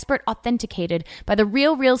 expert authenticated by the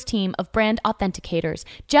RealReal's team of brand authenticators,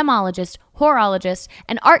 gemologists, horologists,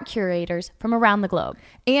 and art curators from around the globe.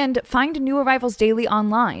 And find new arrivals daily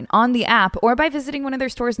online, on the app, or by visiting one of their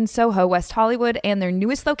stores in Soho, West Hollywood, and their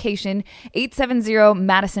newest location, 870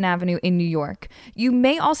 Madison Avenue in New York. You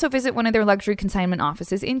may also visit one of their luxury consignment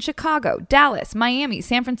offices in Chicago, Dallas, Miami,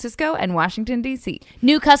 San Francisco, and Washington, D.C.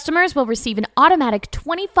 New customers will receive an automatic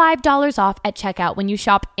 $25 off at checkout when you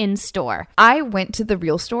shop in-store. I went to the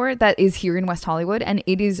Real store that is here in West Hollywood, and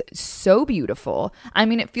it is so beautiful. I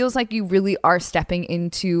mean, it feels like you really are stepping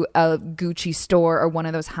into a Gucci store or one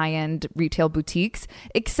of those high-end retail boutiques,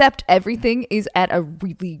 except everything is at a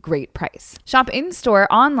really great price. Shop in-store,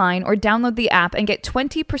 online, or download the app and get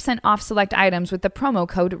 20% off select items with the promo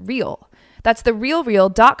code REAL. That's the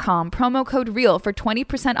RealReal.com promo code REAL for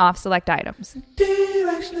 20% off select items.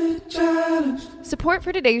 Support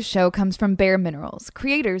for today's show comes from Bare Minerals,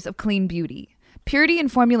 creators of clean beauty. Purity in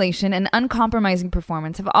formulation and uncompromising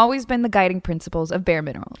performance have always been the guiding principles of Bare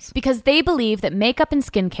Minerals. Because they believe that makeup and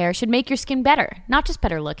skincare should make your skin better, not just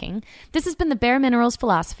better looking. This has been the Bare Minerals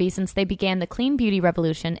philosophy since they began the clean beauty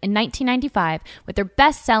revolution in 1995 with their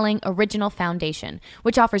best-selling Original Foundation,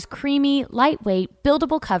 which offers creamy, lightweight,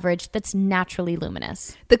 buildable coverage that's naturally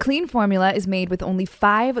luminous. The clean formula is made with only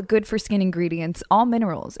 5 good-for-skin ingredients, all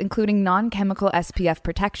minerals, including non-chemical SPF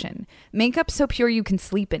protection. Makeup so pure you can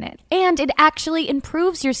sleep in it. And it actually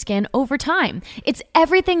improves your skin over time. It's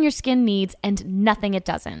everything your skin needs and nothing it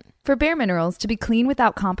doesn't. For Bare Minerals, to be clean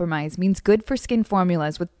without compromise means good for skin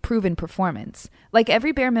formulas with proven performance. Like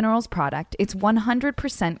every Bare Minerals product, it's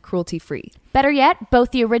 100% cruelty-free. Better yet,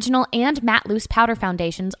 both the original and matte loose powder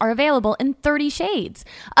foundations are available in 30 shades.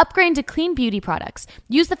 Upgrade to clean beauty products.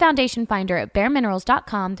 Use the foundation finder at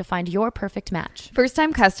bareminerals.com to find your perfect match.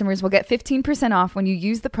 First-time customers will get 15% off when you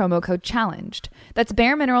use the promo code CHALLENGED. That's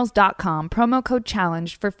bareminerals.com, promo code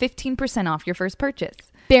CHALLENGED for 15% off your first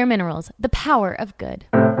purchase. Bare Minerals, the power of good.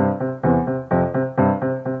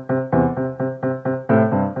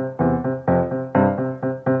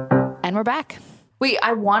 And we're back. Wait,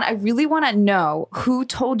 I really want to know who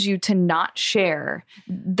told you to not share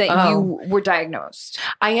that you were diagnosed.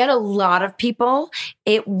 I had a lot of people.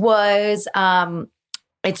 It was,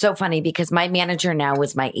 it's so funny because my manager now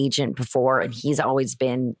was my agent before, and he's always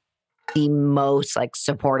been the most like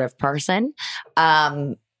supportive person.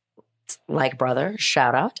 like brother,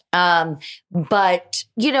 shout out. But,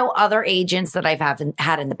 you know, other agents that I've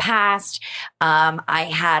had in the past, I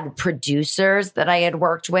had producers that I had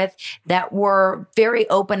worked with that were very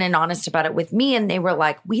open and honest about it with me. And they were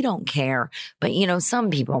like, we don't care. But, you know, some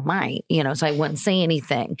people might, you know, so I wouldn't say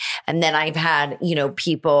anything. And then I've had, you know,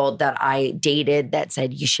 people that I dated that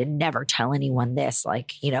said, you should never tell anyone this,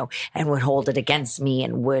 like, you know, and would hold it against me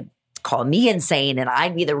and would call me insane, and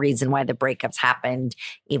I'd be the reason why the breakups happened,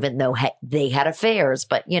 even though they had affairs.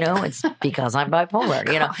 But, you know, it's because I'm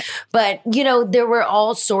bipolar, you know. But, you know, there were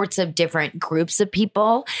all sorts of different groups of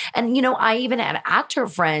people. And, you know, I even had actor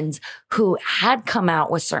friends who had come out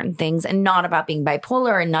with certain things, and not about being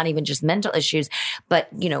bipolar and not even just mental issues, but,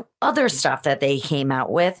 you know, other stuff that they came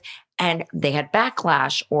out with. And they had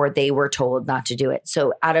backlash, or they were told not to do it.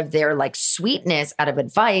 So out of their like sweetness, out of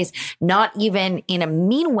advice, not even in a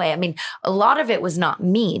mean way. I mean, a lot of it was not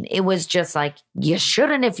mean. It was just like, you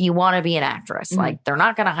shouldn't if you want to be an actress. Like, they're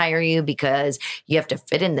not going to hire you because you have to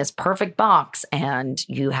fit in this perfect box, and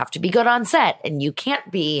you have to be good on set, and you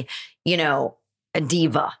can't be, you know, a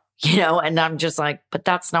diva. You know, and I'm just like, but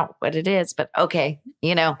that's not what it is. But okay,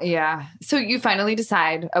 you know. Yeah. So you finally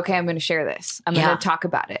decide, okay, I'm going to share this. I'm going to talk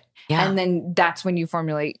about it. Yeah. And then that's when you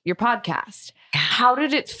formulate your podcast. How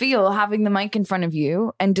did it feel having the mic in front of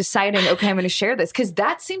you and deciding, okay, I'm going to share this? Because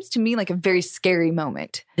that seems to me like a very scary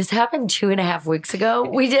moment. This happened 2.5 weeks ago.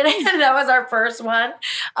 We did it. That was our first one.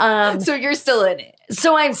 So you're still in it.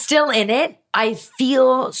 So I'm still in it. I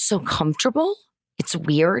feel so comfortable. It's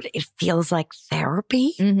weird. It feels like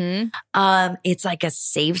therapy. It's like a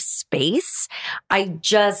safe space. I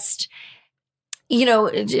just, you know,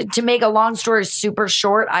 to make a long story super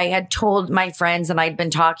short, I had told my friends, and I'd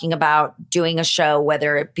been talking about doing a show,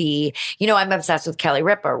 whether it be, you know, I'm obsessed with Kelly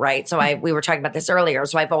Ripa, right? So we were talking about this earlier.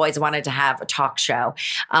 So I've always wanted to have a talk show.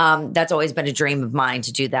 That's always been a dream of mine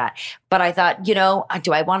to do that. But I thought, you know,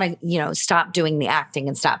 do I want to, you know, stop doing the acting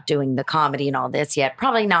and stop doing the comedy and all this yet?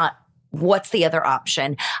 Probably not. What's the other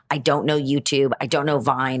option? I don't know YouTube. I don't know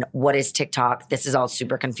Vine. What is TikTok? This is all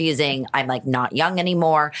super confusing. I'm like not young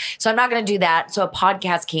anymore. So I'm not going to do that. So a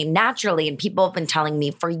podcast came naturally, and people have been telling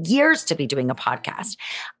me for years to be doing a podcast.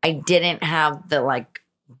 I didn't have the like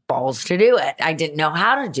balls to do it. I didn't know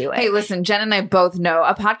how to do it. Hey, listen, Jen and I both know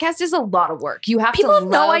a podcast is a lot of work. You have People to have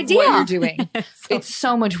love no idea what you're doing. It's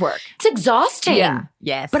so much work. It's exhausting. Yeah.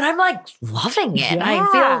 Yes. But I'm like loving it. Yeah.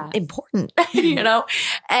 I feel important, you know?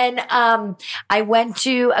 And I went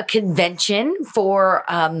to a convention for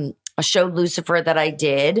a show, Lucifer, that I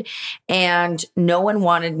did, and no one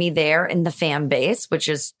wanted me there in the fan base, which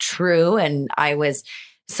is true. And I was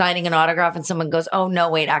signing an autograph, and someone goes, oh, no,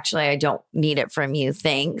 wait, actually, I don't need it from you.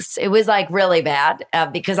 Thanks. It was like really bad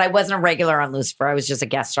because I wasn't a regular on Lucifer. I was just a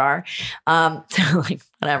guest star. So like,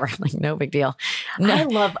 whatever, like no big deal.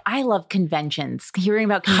 No. I love conventions. Hearing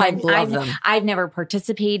about conventions. I love them. I've never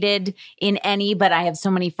participated in any, but I have so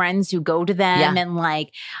many friends who go to them and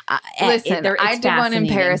like, listen, I did one in fascinating.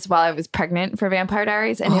 Paris while I was pregnant for Vampire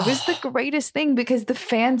Diaries, and it was the greatest thing because the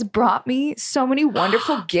fans brought me so many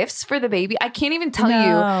wonderful gifts for the baby. I can't even tell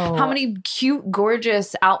you how many cute,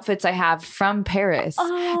 gorgeous outfits I have from Paris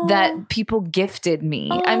that people gifted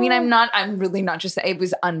me. I mean, I'm really not just, it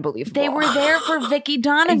was unbelievable. They were there for Vicky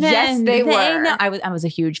Donovan. Yes, they were. Know. I was a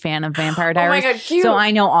huge fan of Vampire Diaries. Oh my God, cute. So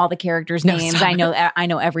I know all the characters' names. I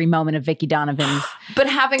know every moment of Vicky Donovan's. But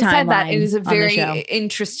having said that, it is a on the very show.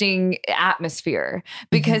 interesting atmosphere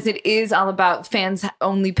because it is all about fans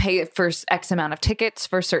only pay for X amount of tickets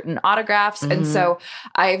for certain autographs. And so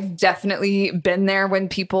I've definitely been there when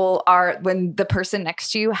when the person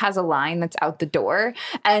next to you has a line that's out the door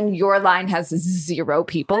and your line has 0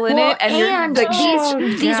 people in it. And you're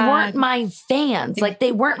like, these weren't my fans. Like,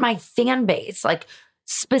 they weren't my fan base. Like,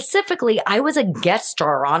 specifically, I was a guest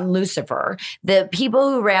star on Lucifer. The people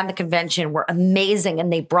who ran the convention were amazing,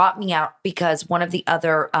 and they brought me out because one of the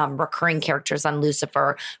other recurring characters on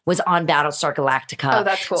Lucifer was on Battlestar Galactica. Oh,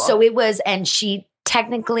 that's cool. So it was, and she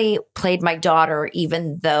technically played my daughter,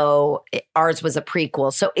 even though ours was a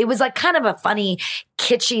prequel. So it was like kind of a funny,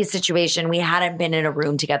 kitschy situation. We hadn't been in a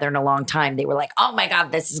room together in a long time. They were like, oh my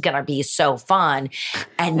God, this is going to be so fun.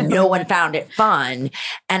 And no one found it fun.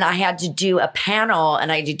 And I had to do a panel,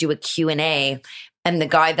 and I had to do a Q&A. And the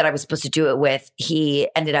guy that I was supposed to do it with, he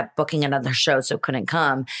ended up booking another show, so couldn't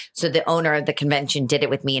come. So the owner of the convention did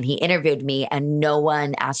it with me, and he interviewed me, and no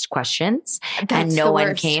one asked questions. And no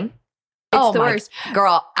one came. It's the worst.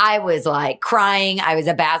 Girl, I was like crying. I was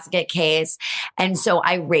a basket case. And so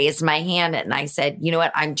I raised my hand and I said, you know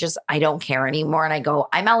what? I don't care anymore. And I go,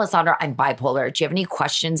 I'm Alessandra. I'm bipolar. Do you have any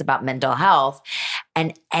questions about mental health?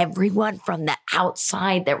 And everyone from the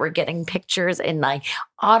outside that were getting pictures and like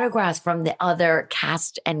autographs from the other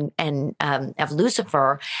cast and of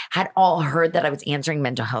Lucifer had all heard that I was answering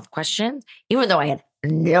mental health questions, even though I had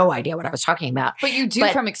no idea what I was talking about. But you do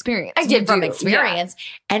from experience. I did from experience.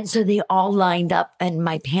 Yeah. And so they all lined up and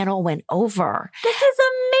my panel went over. This is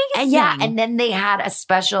amazing. And then they had a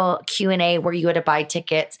special Q&A where you had to buy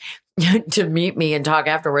tickets to meet me and talk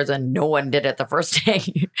afterwards, and no one did it the first day.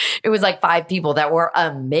 It was like 5 people that were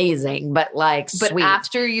amazing, but sweet.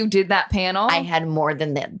 After you did that panel, I had more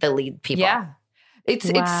than the lead people. Yeah. It's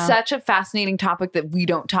such a fascinating topic that we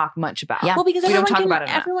don't talk much about. Yeah. Well, because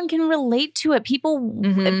everyone can relate to it. People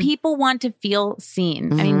want to feel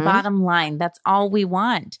seen. I mean, bottom line, that's all we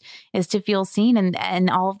want is to feel seen. And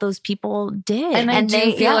all of those people did. And I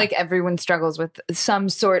do feel like everyone struggles with some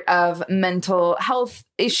sort of mental health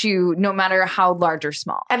issue, no matter how large or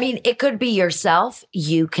small. I mean, it could be yourself.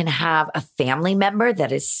 You can have a family member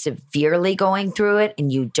that is severely going through it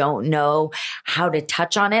and you don't know how to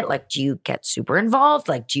touch on it. Like, do you get super involved?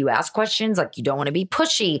 Like, do you ask questions? Like, you don't want to be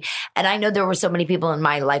pushy. And I know there were so many people in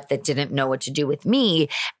my life that didn't know what to do with me.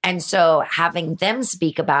 And so having them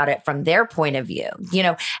speak about it from their point of view,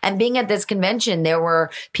 and being at this convention, there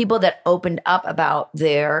were people that opened up about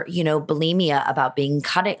their, bulimia, about being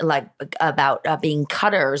being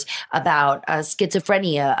cutters, about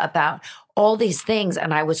schizophrenia, about all these things.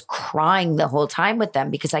 And I was crying the whole time with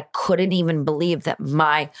them because I couldn't even believe that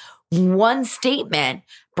my one statement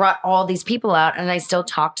brought all these people out. And I still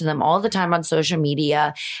talk to them all the time on social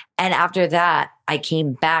media. And after that, I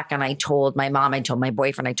came back and I told my mom, I told my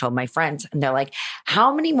boyfriend, I told my friends, and they're like,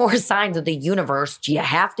 how many more signs of the universe do you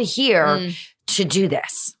have to hear to do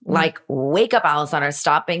this? Like, wake up, Alessandra,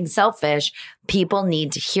 stop being selfish. People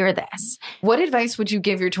need to hear this. What advice would you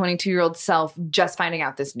give your 22-year-old self just finding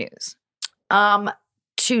out this news?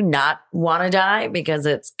 To not want to die, because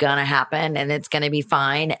it's going to happen and it's going to be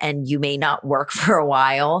fine. And you may not work for a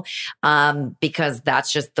while because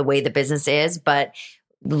that's just the way the business is. But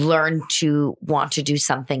learn to want to do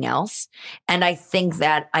something else. And I think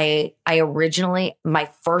that I originally,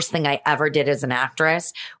 my first thing I ever did as an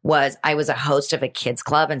actress was I was a host of a kids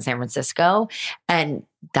club in San Francisco. And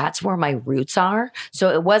that's where my roots are.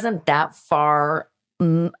 So it wasn't that far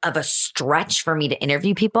of a stretch for me to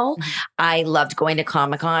interview people. I loved going to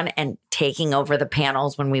Comic-Con and taking over the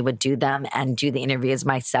panels when we would do them and do the interviews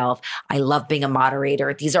myself. I love being a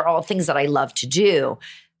moderator. These are all things that I love to do.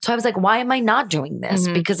 So I was like, why am I not doing this?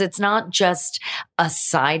 Because it's not just a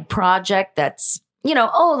side project that's,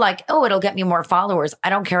 it'll get me more followers. I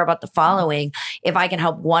don't care about the following. If I can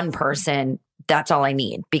help one person, that's all I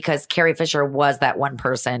need, because Carrie Fisher was that one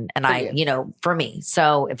person and for me.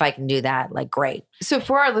 So if I can do that, like, great. So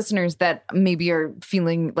for our listeners that maybe are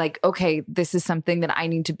feeling like, okay, this is something that I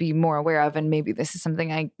need to be more aware of, and maybe this is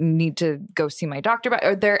something I need to go see my doctor about,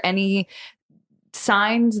 are there any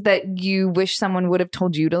signs that you wish someone would have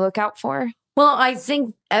told you to look out for? Well, I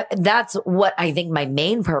think that's what I think my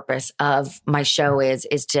main purpose of my show is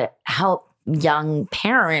to help young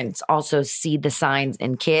parents also see the signs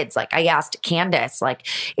in kids. Like, I asked Candace, like,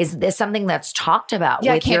 is this something that's talked about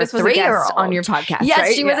with Candace your 3-year-old? Was a guest on your podcast, yes,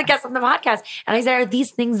 right? She was a guest on the podcast. And I said, are these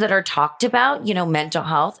things that are talked about, mental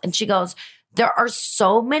health? And she goes, there are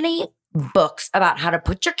so many books about how to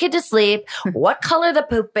put your kid to sleep, what color the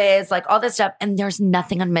poop is, like all this stuff. And there's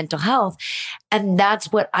nothing on mental health. And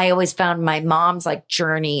that's what I always found my mom's like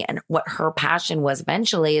journey, and what her passion was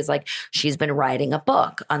eventually is like, she's been writing a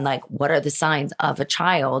book on like, what are the signs of a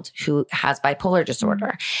child who has bipolar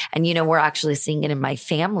disorder? And, we're actually seeing it in my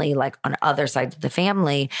family, like on other sides of the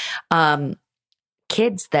family,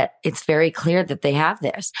 kids that it's very clear that they have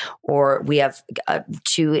this. Or we have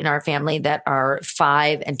 2 in our family that are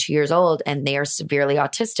 5 and 2 years old, and they are severely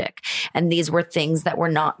autistic. And these were things that were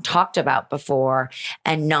not talked about before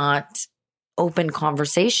and not open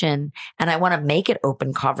conversation. And I want to make it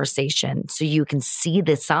open conversation so you can see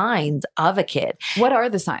the signs of a kid. What are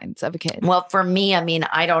the signs of a kid? Well, for me, I mean,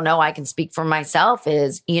 I don't know. I can speak for myself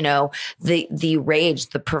is, the rage,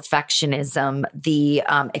 the perfectionism, the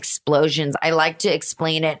explosions. I like to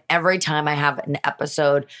explain it every time I have an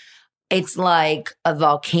episode. It's like a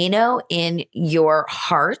volcano in your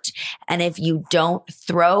heart. And if you don't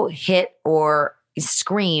throw, hit, or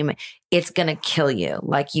scream, it's going to kill you.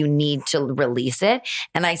 Like, you need to release it.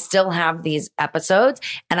 And I still have these episodes,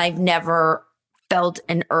 and I've never felt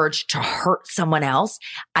an urge to hurt someone else.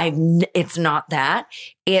 It's not that.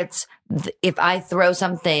 It's if I throw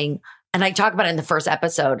something, And I talk about it in the first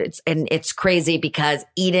episode. It's crazy because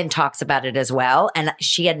Eden talks about it as well. And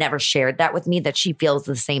she had never shared that with me, that she feels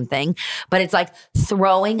the same thing. But it's like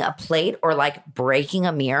throwing a plate or like breaking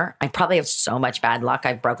a mirror. I probably have so much bad luck.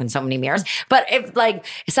 I've broken so many mirrors. But if like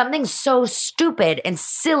something so stupid and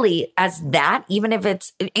silly as that, even if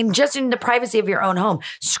it's just in the privacy of your own home,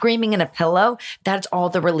 screaming in a pillow, that's all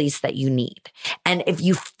the release that you need. And if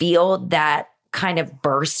you feel that kind of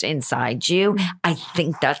burst inside you, I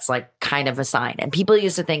think that's like kind of a sign. And people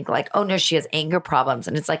used to think like, oh no, she has anger problems.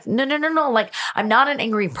 And it's like, no. Like, I'm not an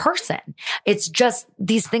angry person. It's just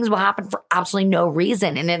these things will happen for absolutely no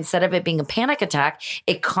reason. And instead of it being a panic attack,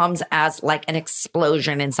 it comes as like an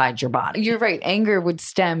explosion inside your body. You're right. Anger would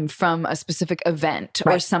stem from a specific event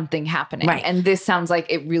or something happening. Right. And this sounds like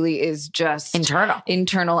it really is just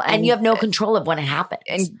internal. And you have no control of when it happens.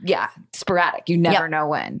 And sporadic. You never know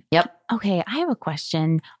when. Yep. Okay, I have a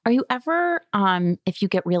question. Are you ever, if you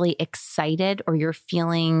get really excited or you're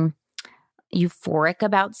feeling euphoric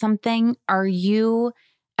about something, are you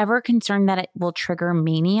ever concerned that it will trigger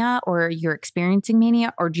mania or you're experiencing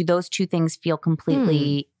mania? Or do those two things feel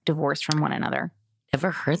completely divorced from one another?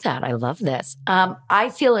 Never heard that. I love this. I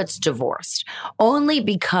feel it's divorced only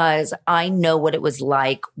because I know what it was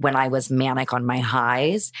like when I was manic on my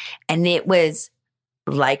highs. And it was,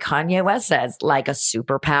 like Kanye West says, like a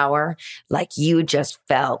superpower. Like you just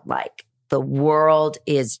felt like the world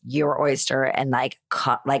is your oyster and like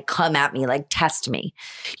come at me, like test me.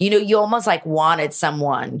 You know, you almost like wanted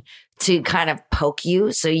someone to kind of poke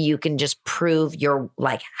you so you can just prove you're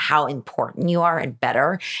like how important you are and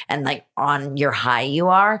better and like on your high you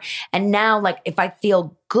are. And now like if I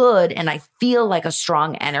feel good and I feel like a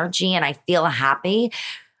strong energy and I feel happy,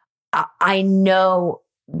 I know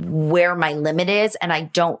where my limit is and I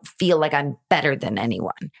don't feel like I'm better than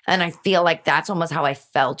anyone. And I feel like that's almost how I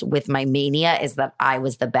felt with my mania, is that I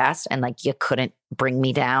was the best and like you couldn't bring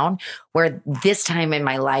me down. Where this time in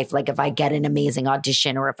my life, like if I get an amazing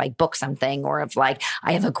audition or if I book something or if like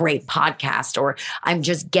I have a great podcast or I'm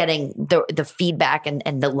just getting the feedback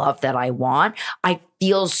and the love that I want, I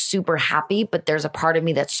feel super happy, but there's a part of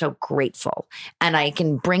me that's so grateful. And I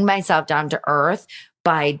can bring myself down to earth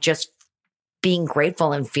by just being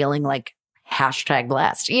grateful and feeling like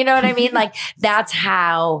 #blessed. You know what I mean? Like that's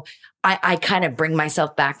how I kind of bring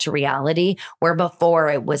myself back to reality, where before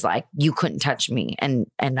it was like, you couldn't touch me. And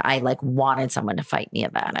I like wanted someone to fight me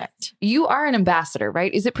about it. You are an ambassador,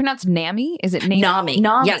 right? Is it pronounced NAMI? Is it NAMI?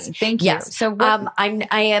 NAMI. Yes. Thank you. Yes. So I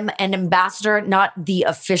am an ambassador, not the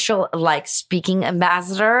official like speaking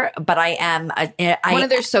ambassador, but I am one of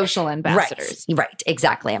their social ambassadors. Right.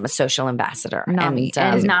 Exactly. I'm a social ambassador. NAMI.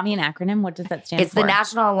 And is NAMI an acronym? What does that stand for? It's the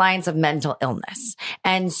National Alliance of Mental Illness.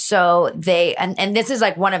 And so they, and this is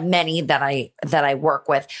like one of many that I work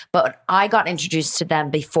with, but I got introduced to them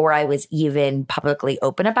before I was even publicly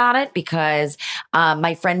open about it, because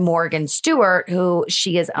my friend Morgan Stewart, who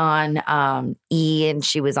she is on E! And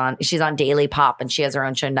she's on Daily Pop, and she has her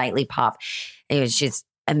own show, Nightly Pop. Anyway, she's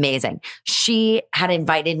amazing. She had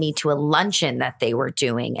invited me to a luncheon that they were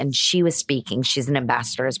doing, and she was speaking. She's an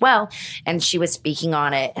ambassador as well, and she was speaking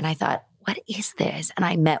on it. And I thought, what is this? And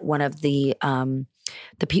I met one of the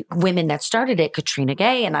women that started it, Katrina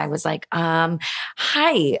Gay. And I was like,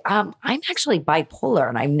 hi, I'm actually bipolar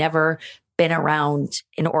and I've never been around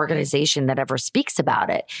an organization that ever speaks about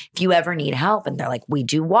it. If you ever need help. And they're like, we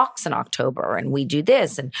do walks in October and we do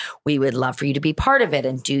this and we would love for you to be part of it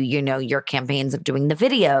and do, your campaigns of doing the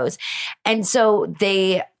videos. And so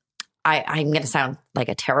I'm going to sound like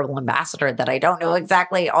a terrible ambassador that I don't know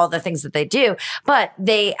exactly all the things that they do, but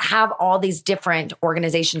they have all these different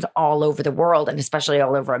organizations all over the world and especially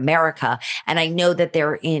all over America. And I know that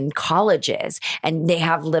they're in colleges and they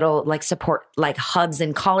have little like support, like hubs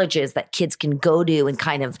in colleges that kids can go to and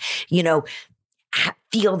kind of,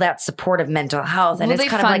 feel that support of mental health. And it's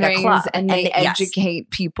kind of like a club. And they educate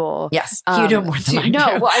people. Yes. You know more than I do.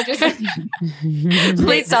 No, well, I just...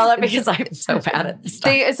 Please tell it because I'm so bad at this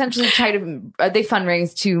stuff. They essentially they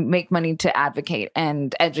fundraise to make money to advocate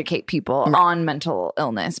and educate people on mental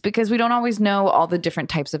illness, because we don't always know all the different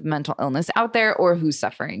types of mental illness out there or who's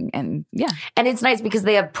suffering. And And it's nice because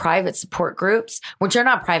they have private support groups, which are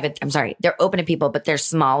not private. I'm sorry. They're open to people, but they're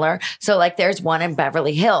smaller. So like there's one in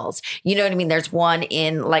Beverly Hills. You know what I mean? There's one in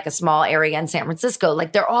like a small area in San Francisco.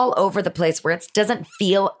 Like they're all over the place where it doesn't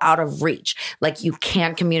feel out of reach. Like you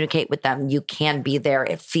can communicate with them. You can be there.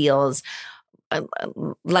 It feels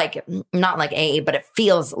like not like AA, but it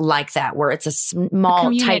feels like that, where it's a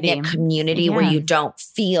small tight-knit community where you don't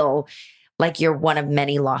feel like you're one of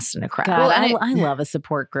many lost in a crowd. God, I love a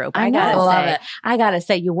support group. I gotta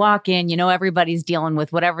say, you walk in, you know, everybody's dealing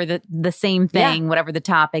with whatever the same thing, whatever the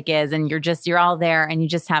topic is, and you're all there, and you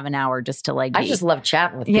just have an hour just to like. I just love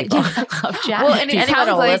chatting with people. Love chatting. Well, and it sounds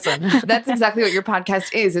like listen. that's exactly what your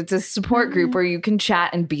podcast is. It's a support group where you can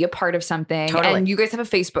chat and be a part of something. Totally. And you guys have a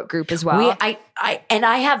Facebook group as well.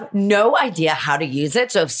 I have no idea how to use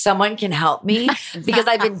it. So if someone can help me, because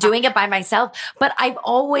I've been doing it by myself, but I've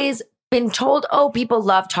always been told, oh, people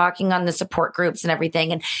love talking on the support groups and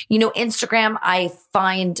everything. And, you know, Instagram, I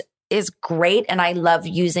find is great. And I love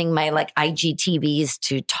using my like IGTVs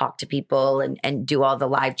to talk to people and do all the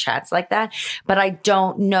live chats like that. But I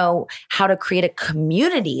don't know how to create a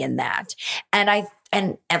community in that.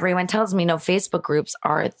 And everyone tells me, no, Facebook groups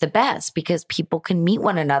are the best because people can meet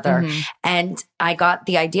one another. Mm-hmm. And I got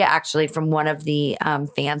the idea actually from one of the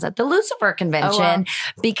fans at the Lucifer convention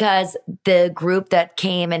because the group that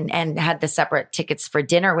came and had the separate tickets for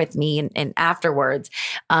dinner with me and afterwards,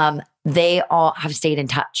 they all have stayed in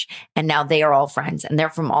touch and now they are all friends and they're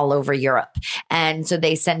from all over Europe. And so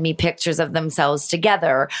they send me pictures of themselves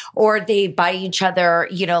together or they buy each other,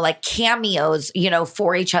 you know, like cameos, you know,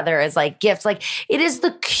 for each other as like gifts. Like it is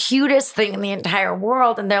the cutest thing in the entire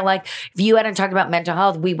world. And they're like, if you hadn't talked about mental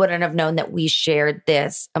health, we wouldn't have known that we shared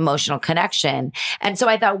this emotional connection. And so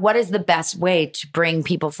I thought, what is the best way to bring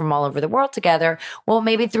people from all over the world together? Well,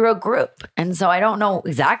 maybe through a group. And so I don't know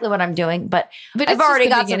exactly what I'm doing, but I've already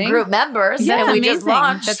got some group members and we just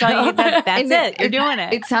launched. That's it. You're doing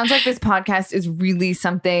it. It sounds like this podcast is really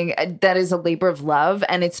something that is a labor of love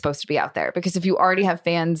and it's supposed to be out there because if you already have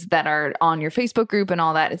fans that are on your Facebook group and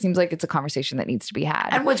all that, it seems like it's a conversation that needs to be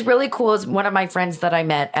had. And what's really cool is one of my friends that I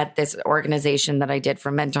met at this organization that I did for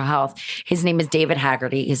mental health, his name is David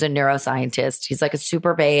Haggerty. He's a neuroscientist. He's like a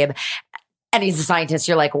super babe. And he's a scientist.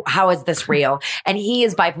 You're like, how is this real? And he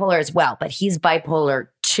is bipolar as well, but he's bipolar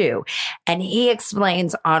too. And he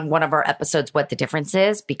explains on one of our episodes what the difference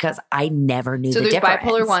is because I never knew the difference. So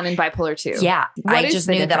there's bipolar 1 and bipolar 2. Yeah. I just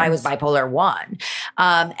knew that I was bipolar 1.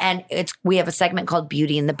 And we have a segment called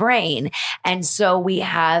Beauty in the Brain. And so we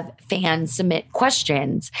have fans submit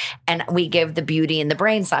questions and we give the beauty in the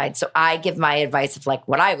brain side. So I give my advice of like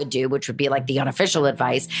what I would do, which would be like the unofficial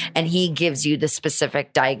advice. And he gives you the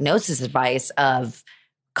specific diagnosis advice of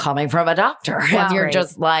coming from a doctor. Wow, and you're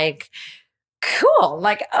just like, cool.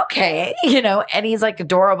 Like, okay, you know, and he's like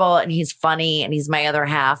adorable and he's funny and he's my other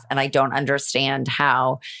half. And I don't understand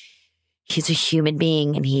how he's a human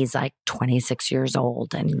being and he's like 26 years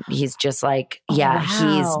old and he's just like, he's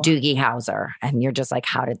Doogie Howser. And you're just like,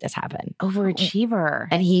 how did this happen? Overachiever.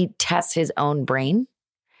 And he tests his own brain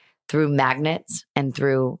through magnets and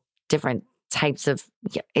through different types of,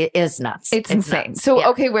 it is nuts. It's insane. Nuts. So,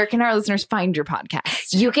 okay, where can our listeners find your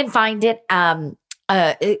podcast? You can find it,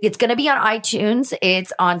 it's going to be on iTunes.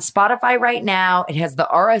 It's on Spotify right now. It has the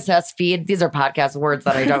RSS feed. These are podcast words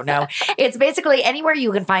that I don't know. It's basically anywhere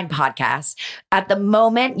you can find podcasts. At the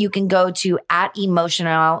moment, you can go to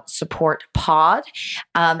 @emotionalsupportpod,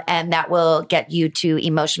 and that will get you to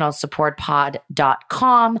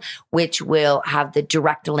emotionalsupportpod.com, which will have the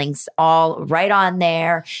direct links all right on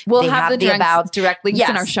there. We'll have the direct links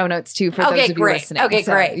in our show notes too for those of you listening. Okay,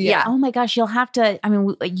 great. Yeah. Oh my gosh, you'll have to. I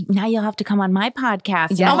mean, now you'll have to come on my podcast.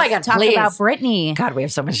 Yes. Oh my God, talk please. about Brittany. God, we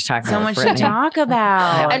have so much to talk about. So much to talk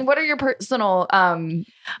about. And what are your personal handles?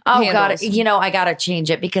 God, you know, I got to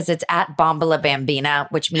change it because it's @Bombola Bambina,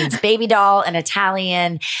 which means baby doll in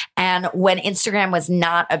Italian. And when Instagram was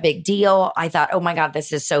not a big deal, I thought, oh my God,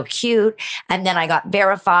 this is so cute. And then I got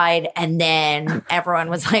verified. And then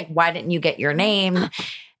everyone was like, why didn't you get your name?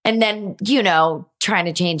 And then, you know, trying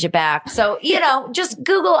to change it back. So, you know, just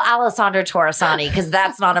Google Alessandra Torresani because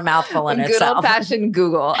that's not a mouthful in itself. Good old-fashioned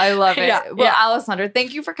Google. I love it. Well, Alessandra,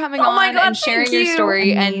 thank you for coming on and sharing your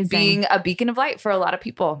story and being a beacon of light for a lot of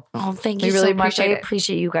people. Oh, thank you so much. I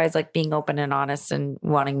appreciate you guys like being open and honest and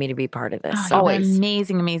wanting me to be part of this.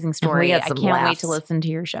 Amazing, amazing story. I can't wait to listen to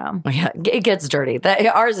your show. Yeah, it gets dirty.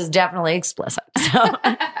 Ours is definitely explicit. So.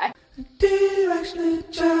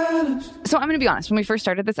 So I'm going to be honest. When we first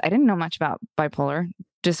started this, I didn't know much about bipolar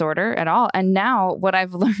disorder at all. And now what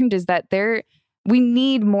I've learned is that we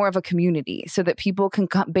need more of a community so that people can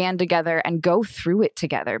band together and go through it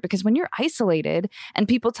together. Because when you're isolated and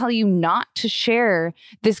people tell you not to share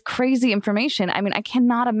this crazy information, I mean, I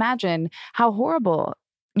cannot imagine how horrible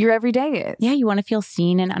your everyday is. Yeah, you want to feel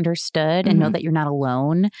seen and understood and know that you're not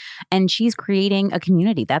alone. And she's creating a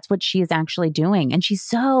community. That's what she is actually doing. And she's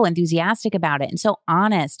so enthusiastic about it and so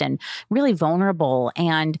honest and really vulnerable.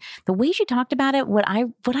 And the way she talked about it, what I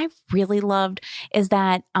really loved is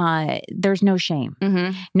that there's no shame.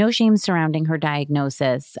 No shame surrounding her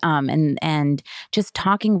diagnosis. And just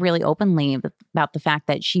talking really openly about the fact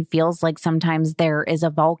that she feels like sometimes there is a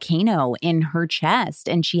volcano in her chest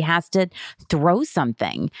and she has to throw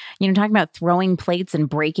something. You know, talking about throwing plates and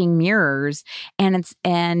breaking mirrors,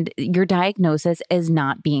 and your diagnosis is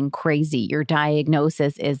not being crazy. Your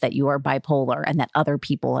diagnosis is that you are bipolar and that other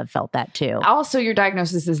people have felt that too. Also, your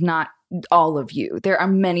diagnosis is not all of you. There are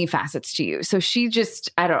many facets to you. So she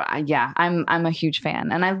just, I'm a huge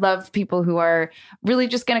fan. And I love people who are really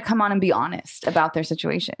just going to come on and be honest about their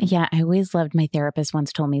situation. Yeah, I always loved, my therapist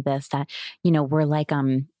once told me this, that, you know, we're like,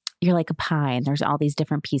 you're like a pie and there's all these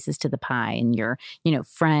different pieces to the pie, and your, you know,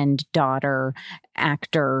 friend, daughter,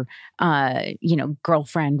 actor,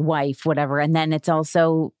 girlfriend, wife, whatever. And then it's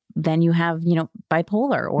also, then you have, you know,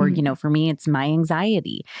 bipolar, or, you know, for me, it's my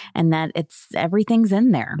anxiety, and that everything's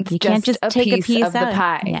in there. You can't just take a piece of the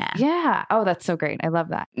pie. Yeah. Oh, that's so great. I love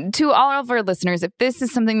that. To all of our listeners, if this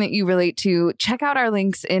is something that you relate to, check out our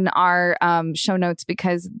links in our show notes,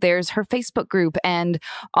 because there's her Facebook group and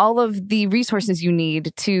all of the resources you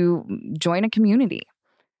need to join a community.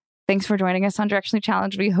 Thanks for joining us on Directionally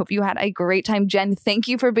Challenged. We hope you had a great time. Jen, thank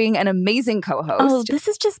you for being an amazing co-host. Oh, this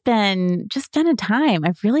has just been a time.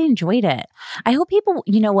 I've really enjoyed it. I hope people,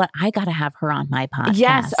 you know what? I got to have her on my podcast.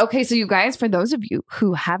 Yes. Okay. So you guys, for those of you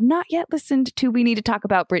who have not yet listened to We Need to Talk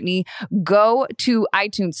About Britney, go to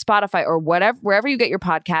iTunes, Spotify, or wherever you get your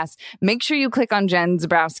podcasts. Make sure you click on Jen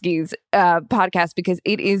Zabrowski's podcast, because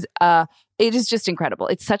it is just incredible.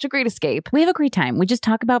 It's such a great escape. We have a great time. We just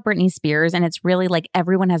talk about Britney Spears, and it's really like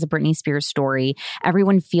everyone has a Britney Spears story.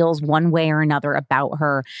 Everyone feels one way or another about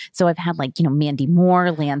her. So I've had like, you know, Mandy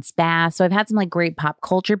Moore, Lance Bass. So I've had some like great pop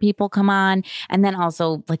culture people come on. And then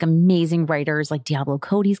also like amazing writers like Diablo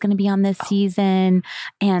Cody's going to be on this season.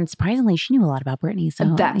 And surprisingly, she knew a lot about Britney.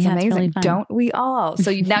 So that's amazing. Really Don't we all?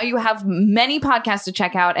 So now you have many podcasts to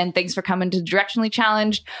check out. And thanks for coming to Directionally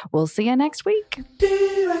Challenged. We'll see you next week.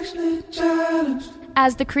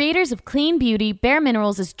 As the creators of Clean Beauty, Bare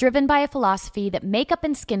Minerals is driven by a philosophy that makeup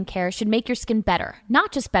and skincare should make your skin better,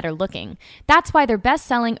 not just better looking. That's why their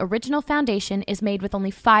best-selling original foundation is made with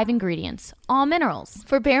only 5 ingredients, all minerals.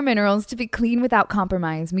 For Bare Minerals, to be clean without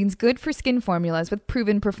compromise means good for skin formulas with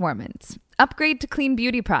proven performance. Upgrade to Clean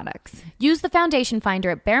Beauty products. Use the foundation finder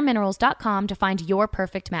at bareminerals.com to find your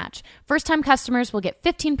perfect match. First-time customers will get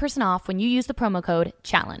 15% off when you use the promo code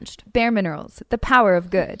CHALLENGED. Bare Minerals, the power of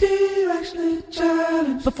good.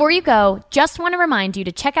 Before you go, just want to remind you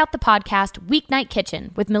to check out the podcast Weeknight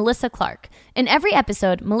Kitchen with Melissa Clark. In every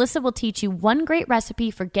episode, Melissa will teach you one great recipe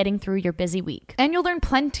for getting through your busy week. And you'll learn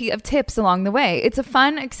plenty of tips along the way. It's a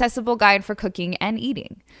fun, accessible guide for cooking and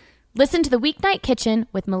eating. Listen to the Weeknight Kitchen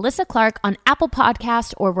with Melissa Clark on Apple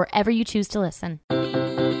Podcast or wherever you choose to listen.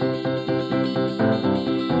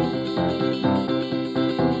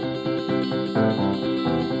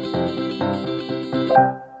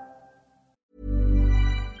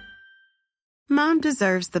 Mom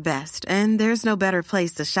deserves the best, and there's no better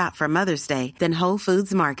place to shop for Mother's Day than Whole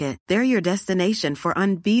Foods Market. They're your destination for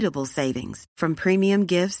unbeatable savings, from premium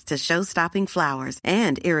gifts to show-stopping flowers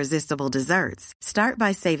and irresistible desserts. Start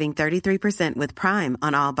by saving 33% with Prime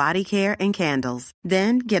on all body care and candles.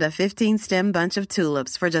 Then get a 15-stem bunch of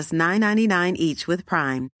tulips for just $9.99 each with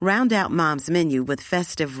Prime. Round out Mom's menu with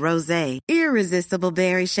festive rosé, irresistible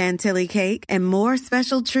berry chantilly cake, and more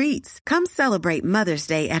special treats. Come celebrate Mother's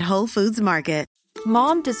Day at Whole Foods Market.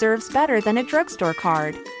 Mom deserves better than a drugstore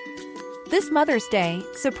card. This Mother's Day,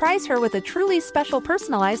 surprise her with a truly special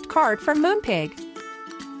personalized card from Moonpig.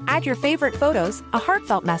 Add your favorite photos, a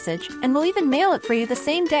heartfelt message, and we'll even mail it for you the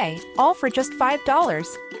same day, all for just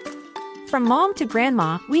 $5. From mom to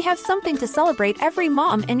grandma, we have something to celebrate every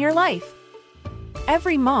mom in your life.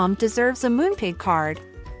 Every mom deserves a Moonpig card.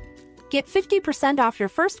 Get 50% off your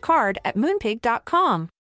first card at Moonpig.com.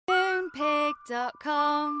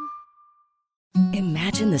 Moonpig.com.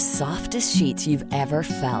 Imagine the softest sheets you've ever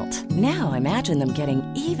felt. Now imagine them getting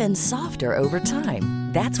even softer over time.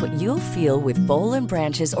 That's what you'll feel with Boll &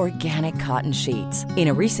 Branch's organic cotton sheets. In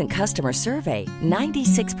a recent customer survey,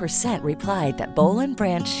 96% replied that Boll &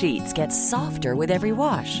 Branch sheets get softer with every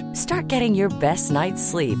wash. Start getting your best night's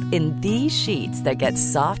sleep in these sheets that get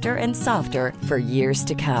softer and softer for years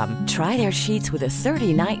to come. Try their sheets with a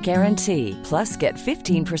 30-night guarantee. Plus, get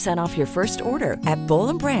 15% off your first order at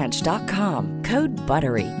bollandbranch.com. Code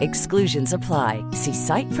BUTTERY. Exclusions apply. See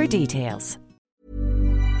site for details.